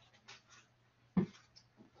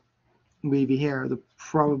wavy hair, the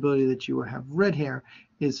probability that you will have red hair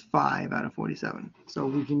is 5 out of 47. So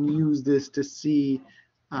we can use this to see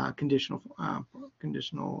conditional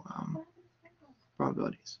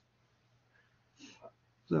probabilities.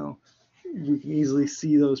 So we can easily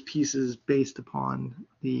see those pieces based upon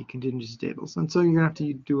the contingency tables. And so you're going to have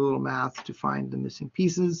to do a little math to find the missing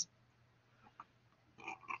pieces.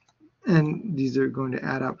 And these are going to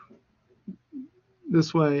add up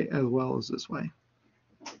this way as well as this way.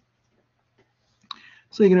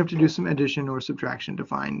 So you're going to have to do some addition or subtraction to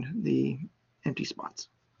find the empty spots.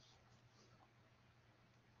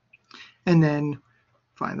 And then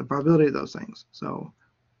find the probability of those things. So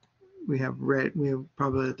we have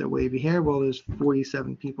probability that they're wavy hair. Well, there's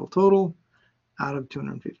 47 people total out of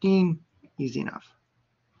 215. Easy enough.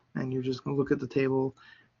 And you're just going to look at the table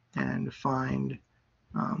and find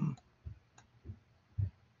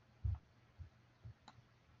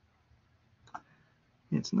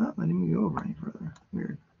it's not letting me go over any further.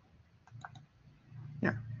 Weird.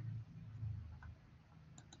 Yeah.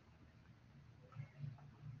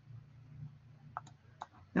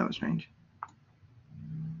 That was strange.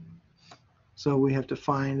 So we have to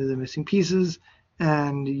find the missing pieces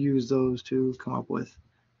and use those to come up with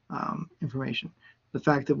information. The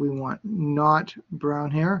fact that we want not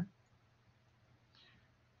brown hair,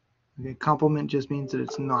 okay, complement just means that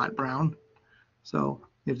it's not brown. So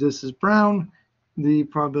if this is brown, the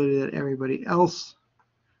probability that everybody else,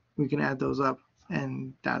 we can add those up,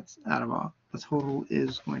 and that's out of all. The total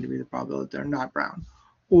is going to be the probability that they're not brown.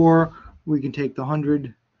 Or we can take the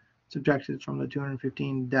 100 subtracted from the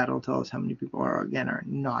 215, that'll tell us how many people are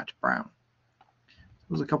not brown.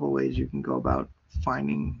 There's a couple of ways you can go about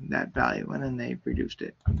finding that value, and then they reduced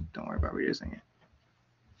it. Don't worry about reducing it.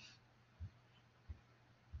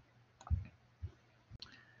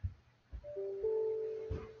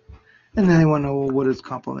 And then they want to know, well, what does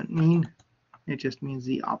complement mean? It just means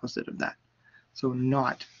the opposite of that. So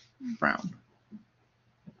not brown.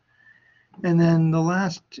 And then the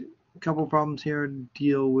last couple problems here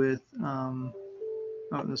deal with, oh,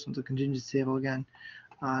 this one's a contingency table again.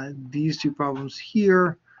 These two problems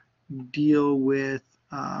here deal with,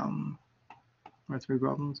 or three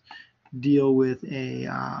problems, deal with a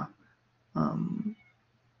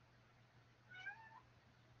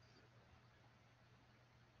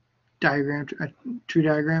diagram, a tree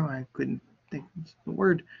diagram. I couldn't think of the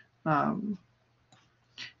word. And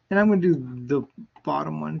I'm going to do the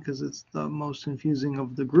bottom one because it's the most confusing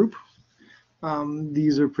of the group.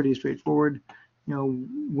 These are pretty straightforward. You know,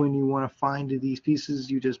 when you want to find these pieces,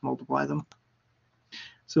 you just multiply them.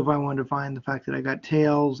 So if I wanted to find the fact that I got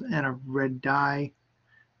tails and a red die,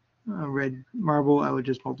 a red marble, I would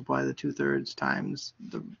just multiply the 2/3 times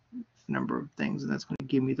the number of things, and that's going to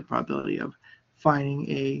give me the probability of finding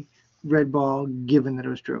a red ball given that it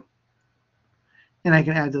was true. And I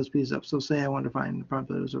can add those pieces up. So say I want to find the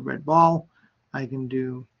probability it was a red ball, I can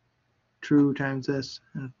do true times this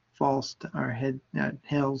and false, or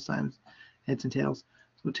tails times heads and tails.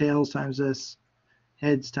 So tails times this,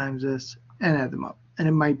 heads times this, and add them up. And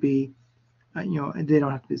it might be, you know, they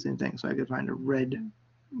don't have to be the same thing. So I could find a red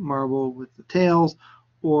marble with the tails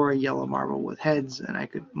or a yellow marble with heads, and I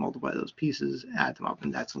could multiply those pieces, add them up,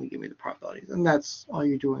 and that's going to give me the probabilities. And that's all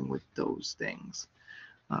you're doing with those things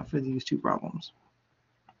for these two problems.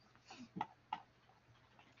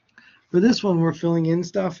 For this one, we're filling in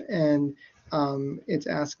stuff, and it's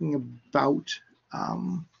asking about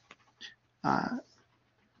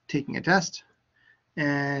taking a test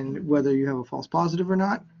and whether you have a false positive or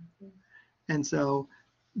not. And so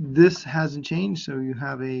this hasn't changed. So you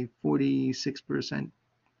have a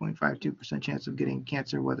 46.52% chance of getting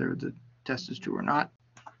cancer, whether the test is true or not.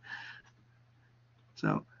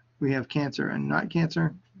 So we have cancer and not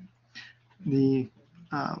cancer.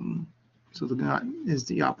 So the not is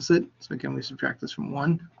the opposite. So again, we subtract this from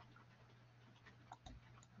 1.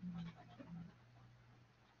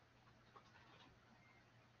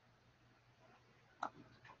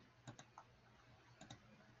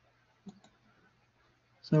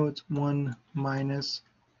 So it's 1 minus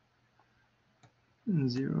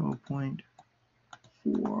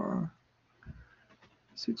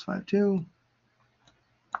 0.4652.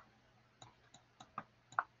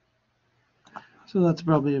 So that's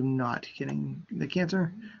probably of not getting the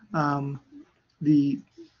cancer. The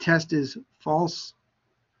test is false,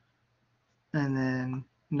 and then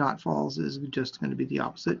not false is just going to be the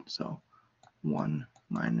opposite. So 1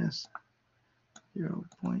 minus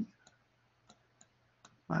 0.51.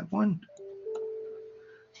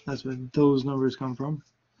 That's where those numbers come from.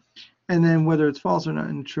 And then whether it's false or not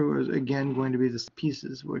and true is again going to be the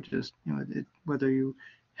pieces. We're just, you know, whether you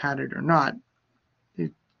had it or not,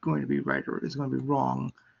 going to be right or it's going to be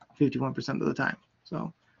wrong 51% of the time.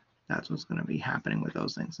 So that's what's going to be happening with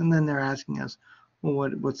those things. And then they're asking us, well,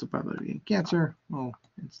 what's the probability of getting cancer? Well,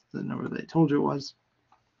 it's the number that I told you it was.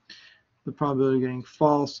 The probability of getting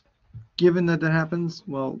false, given that that happens,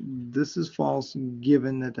 well, this is false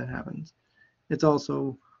given that that happens. It's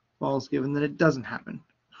also false given that it doesn't happen.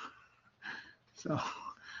 So,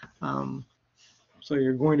 so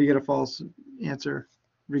you're going to get a false answer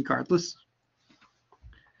regardless.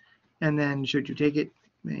 And then should you take it?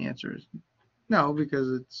 The answer is no,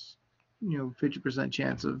 because it's 50%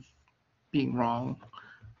 chance of being wrong,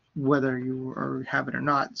 whether you have it or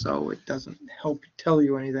not. So it doesn't help tell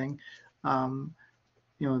you anything.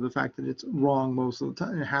 The fact that it's wrong most of the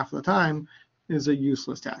time, half of the time, is a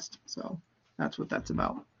useless test. So that's what that's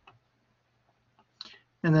about.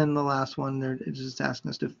 And then the last one, they're just asking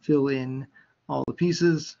us to fill in all the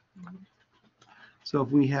pieces. So if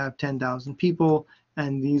we have 10,000 people,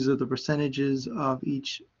 and these are the percentages of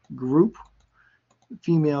each group,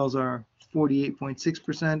 females are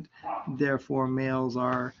 48.6%, therefore males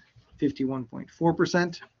are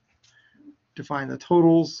 51.4%. To find the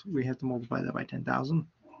totals, we have to multiply that by 10,000.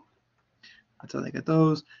 That's how they get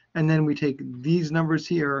those. And then we take these numbers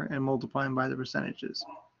here and multiply them by the percentages.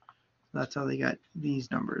 That's how they get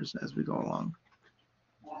these numbers as we go along.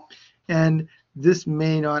 And this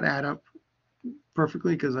may not add up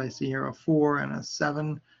perfectly because I see here a 4 and a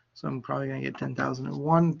 7. So I'm probably going to get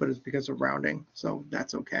 10,001, but it's because of rounding. So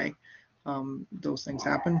that's okay. Those things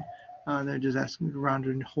happen. They're just asking me to round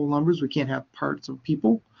in whole numbers. We can't have parts of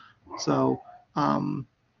people. So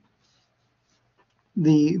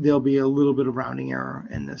there'll be a little bit of rounding error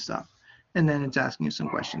in this stuff. And then it's asking you some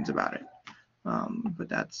questions about it. But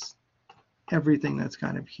that's everything that's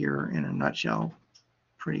kind of here in a nutshell,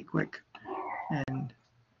 pretty quick and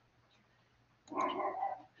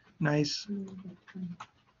nice.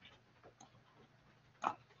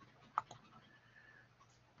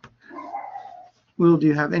 Will, do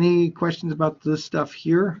you have any questions about this stuff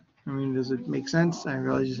here? I mean, does it make sense? I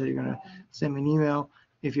realize you said you're going to send me an email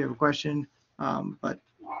if you have a question, but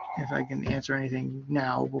if I can answer anything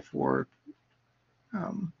now before,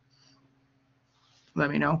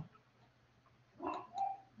 let me know.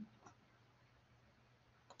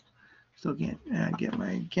 Still can't get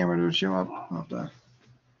my camera to show up. I'll have to...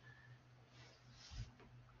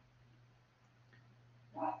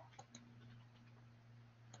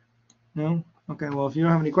 No? Okay, well, if you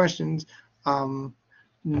don't have any questions, oh,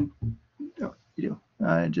 you do.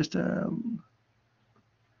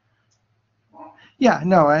 Yeah,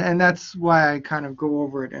 no, and that's why I kind of go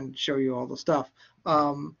over it and show you all the stuff,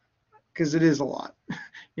 because it is a lot.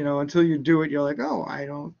 Until you do it, you're like, oh,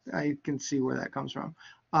 I can see where that comes from.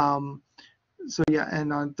 So yeah,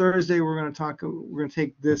 and on Thursday we're going to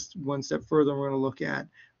take this one step further. We're going to look at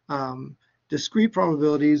discrete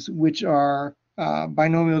probabilities, which are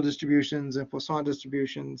binomial distributions and Poisson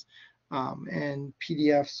distributions, and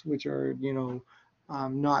PDFs, which are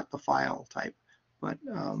not the file type, but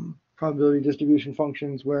probability distribution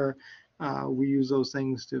functions where we use those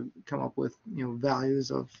things to come up with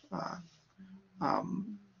values of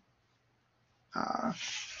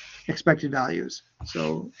expected values.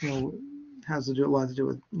 So has a lot to do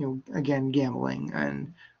with again, gambling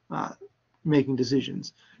and making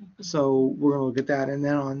decisions. So we're going to look at that, and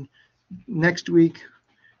then on next week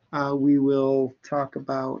we will talk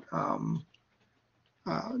about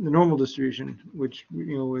the normal distribution, which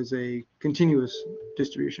is a continuous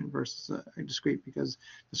distribution versus a discrete, because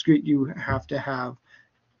discrete you have to have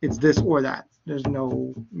it's this or that. There's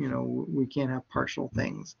no we can't have partial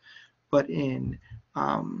things. But in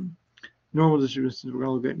normal distributions, we're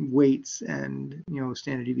going to look at weights and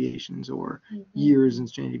standard deviations, or years and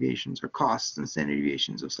standard deviations, or costs and standard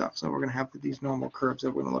deviations of stuff. So we're going to have these normal curves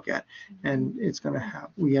that we're going to look at, and it's going to have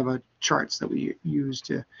we have a charts that we use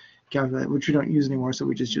to calculate, which we don't use anymore. So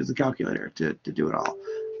we just use the calculator to do it all,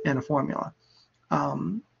 and a formula.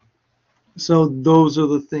 So those are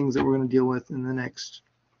the things that we're going to deal with in the next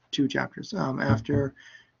 2 chapters. After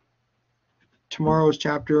tomorrow's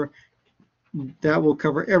chapter, that will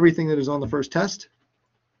cover everything that is on the first test.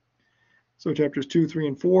 So chapters 2, 3,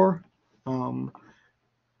 and 4,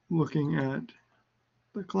 looking at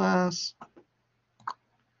the class.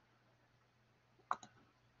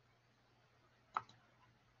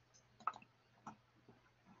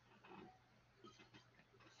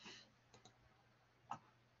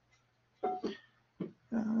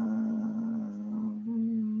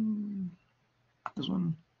 This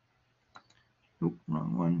one. Nope,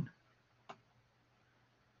 wrong one.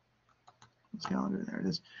 Calendar, there it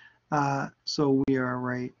is. So we are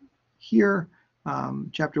right here.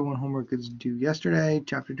 Chapter 1 homework is due yesterday.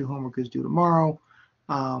 Chapter 2 homework is due tomorrow.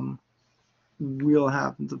 We'll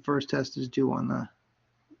have the first test is due on the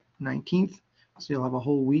 19th, so you'll have a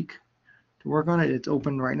whole week to work on it. It's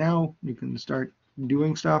open right now. You can start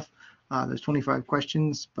doing stuff. There's 25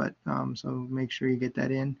 questions, but so make sure you get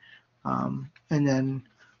that in. And then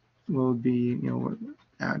we'll be,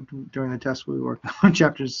 during the test, we work on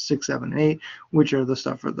chapters 6, 7, and 8, which are the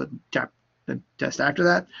stuff for the test after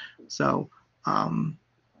that. So,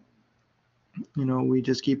 we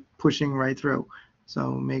just keep pushing right through.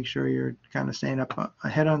 So make sure you're kind of staying up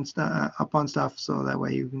ahead on up on stuff, so that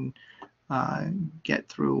way you can get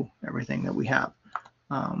through everything that we have.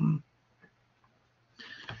 And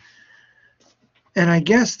I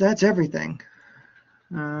guess that's everything.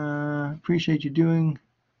 Appreciate you doing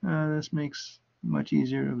this. Makes it much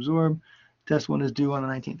easier to absorb. Test 1 is due on the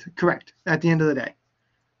 19th. Correct, at the end of the day.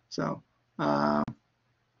 So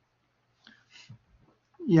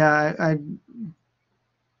yeah,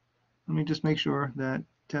 let me just make sure that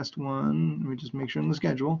test 1, let me just make sure on the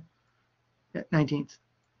schedule, at 19th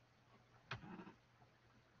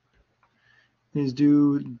is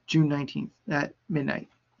due June 19th at midnight.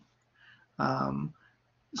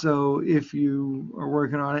 So if you are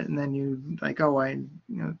working on it and then you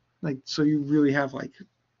so you really have like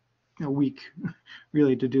a week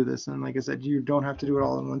really to do this. And like I said, you don't have to do it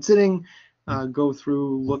all in one sitting. Go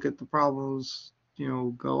through, look at the problems,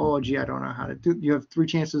 go, oh, gee, I don't know how to do. You have 3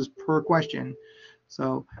 chances per question.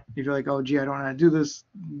 So if you're like, oh, gee, I don't know how to do this,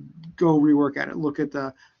 go rework at it. Look at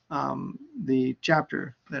the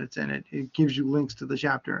chapter that it's in. It gives you links to the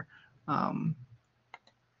chapter. Let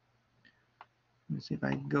me see if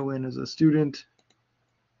I can go in as a student.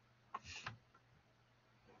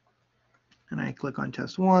 And I click on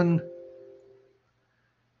test 1.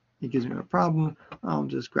 It gives me a problem. I'll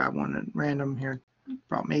just grab one at random here.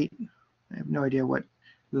 Problem 8. I have no idea what,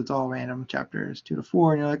 it's all random. Chapters 2 to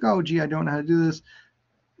 4. And you're like, oh, gee, I don't know how to do this.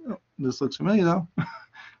 Oh, this looks familiar, though.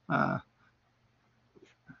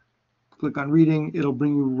 Click on reading. It'll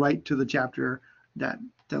bring you right to the chapter that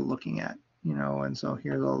they're looking at. And so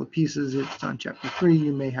here's all the pieces. It's on chapter 3.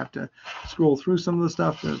 You may have to scroll through some of the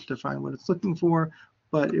stuff to find what it's looking for,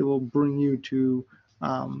 but it will bring you to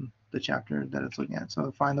the chapter that it's looking at. So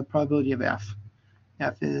find the probability of F.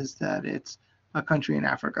 F is that it's a country in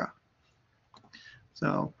Africa.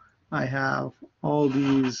 So I have all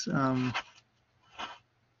these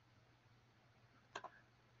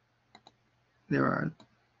there are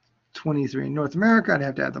 23 in North America. I'd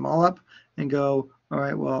have to add them all up and go, all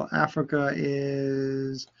right, well, Africa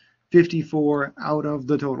is 54 out of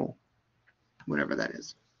the total, whatever that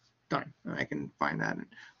is. Done. And I can find that.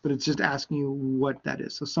 But it's just asking you what that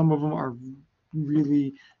is. So some of them are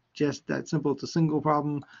really just that simple. It's a single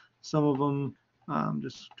problem. Some of them,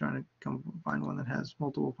 just trying to find one that has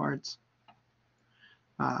multiple parts.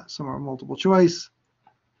 Some are multiple choice.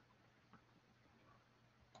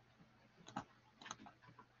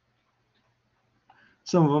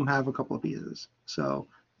 Some of them have a couple of pieces. So,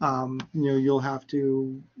 you'll have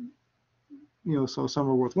to, so some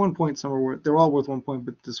are worth 1 point, some are worth, they're all worth 1 point,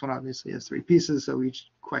 but this one obviously has 3 pieces. So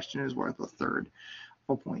each question is worth a third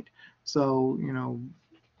of a point. So,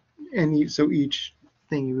 so each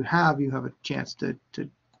thing you have a chance to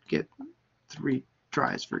get 3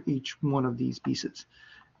 tries for each one of these pieces.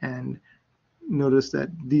 And notice that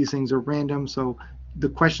these things are random. So the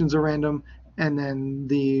questions are random, and then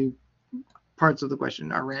the parts of the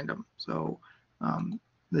question are random. So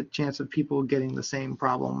the chance of people getting the same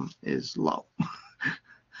problem is low.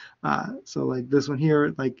 So like this one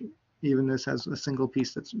here, like even this has a single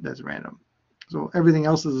piece that's random. So everything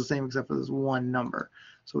else is the same except for this one number.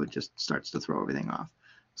 So it just starts to throw everything off.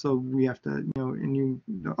 So we have to, oh,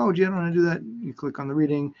 gee, I don't know how to do that. You click on the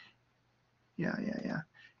reading. Yeah.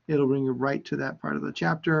 It'll bring you right to that part of the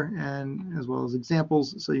chapter, and as well as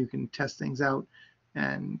examples, so you can test things out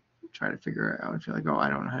and try to figure it out. If you're like, oh, I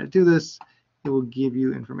don't know how to do this, it will give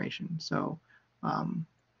you information. So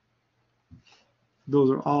those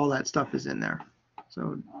are all that stuff is in there.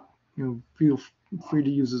 So feel free to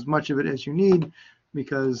use as much of it as you need,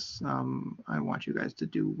 because I want you guys to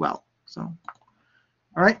do well. So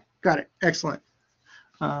all right, got it. Excellent.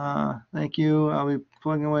 Thank you. I'll be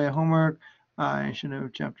plugging away at homework. I should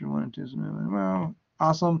have chapter 1 and 2 tomorrow.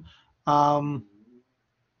 Awesome.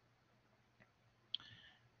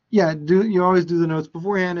 Yeah, you always do the notes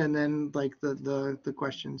beforehand, and then like the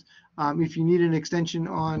questions. If you need an extension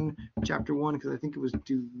on chapter 1, because I think it was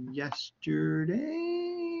due yesterday.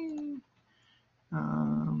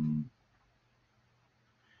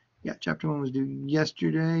 Yeah, chapter 1 was due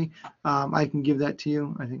yesterday. I can give that to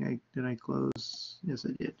you. I think I close? Yes,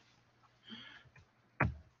 I did.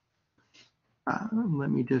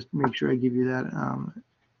 Let me just make sure I give you that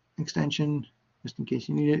extension just in case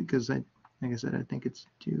you need it, because like I said, I think it's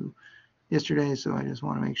due yesterday, so I just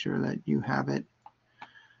want to make sure that you have it.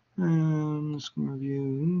 Screen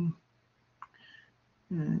review.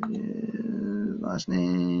 Last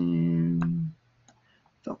name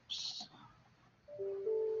Phelps.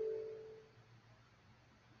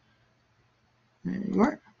 There you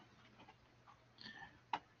are.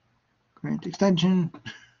 Grant extension,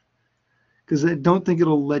 because I don't think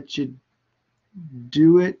it'll let you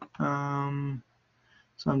do it. So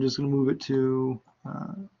I'm just going to move it to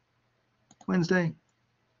Wednesday.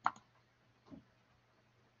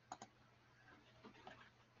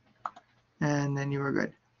 And then you are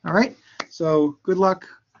good. All right. So good luck.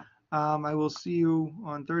 I will see you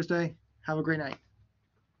on Thursday. Have a great night.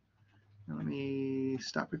 Let me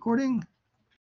stop recording.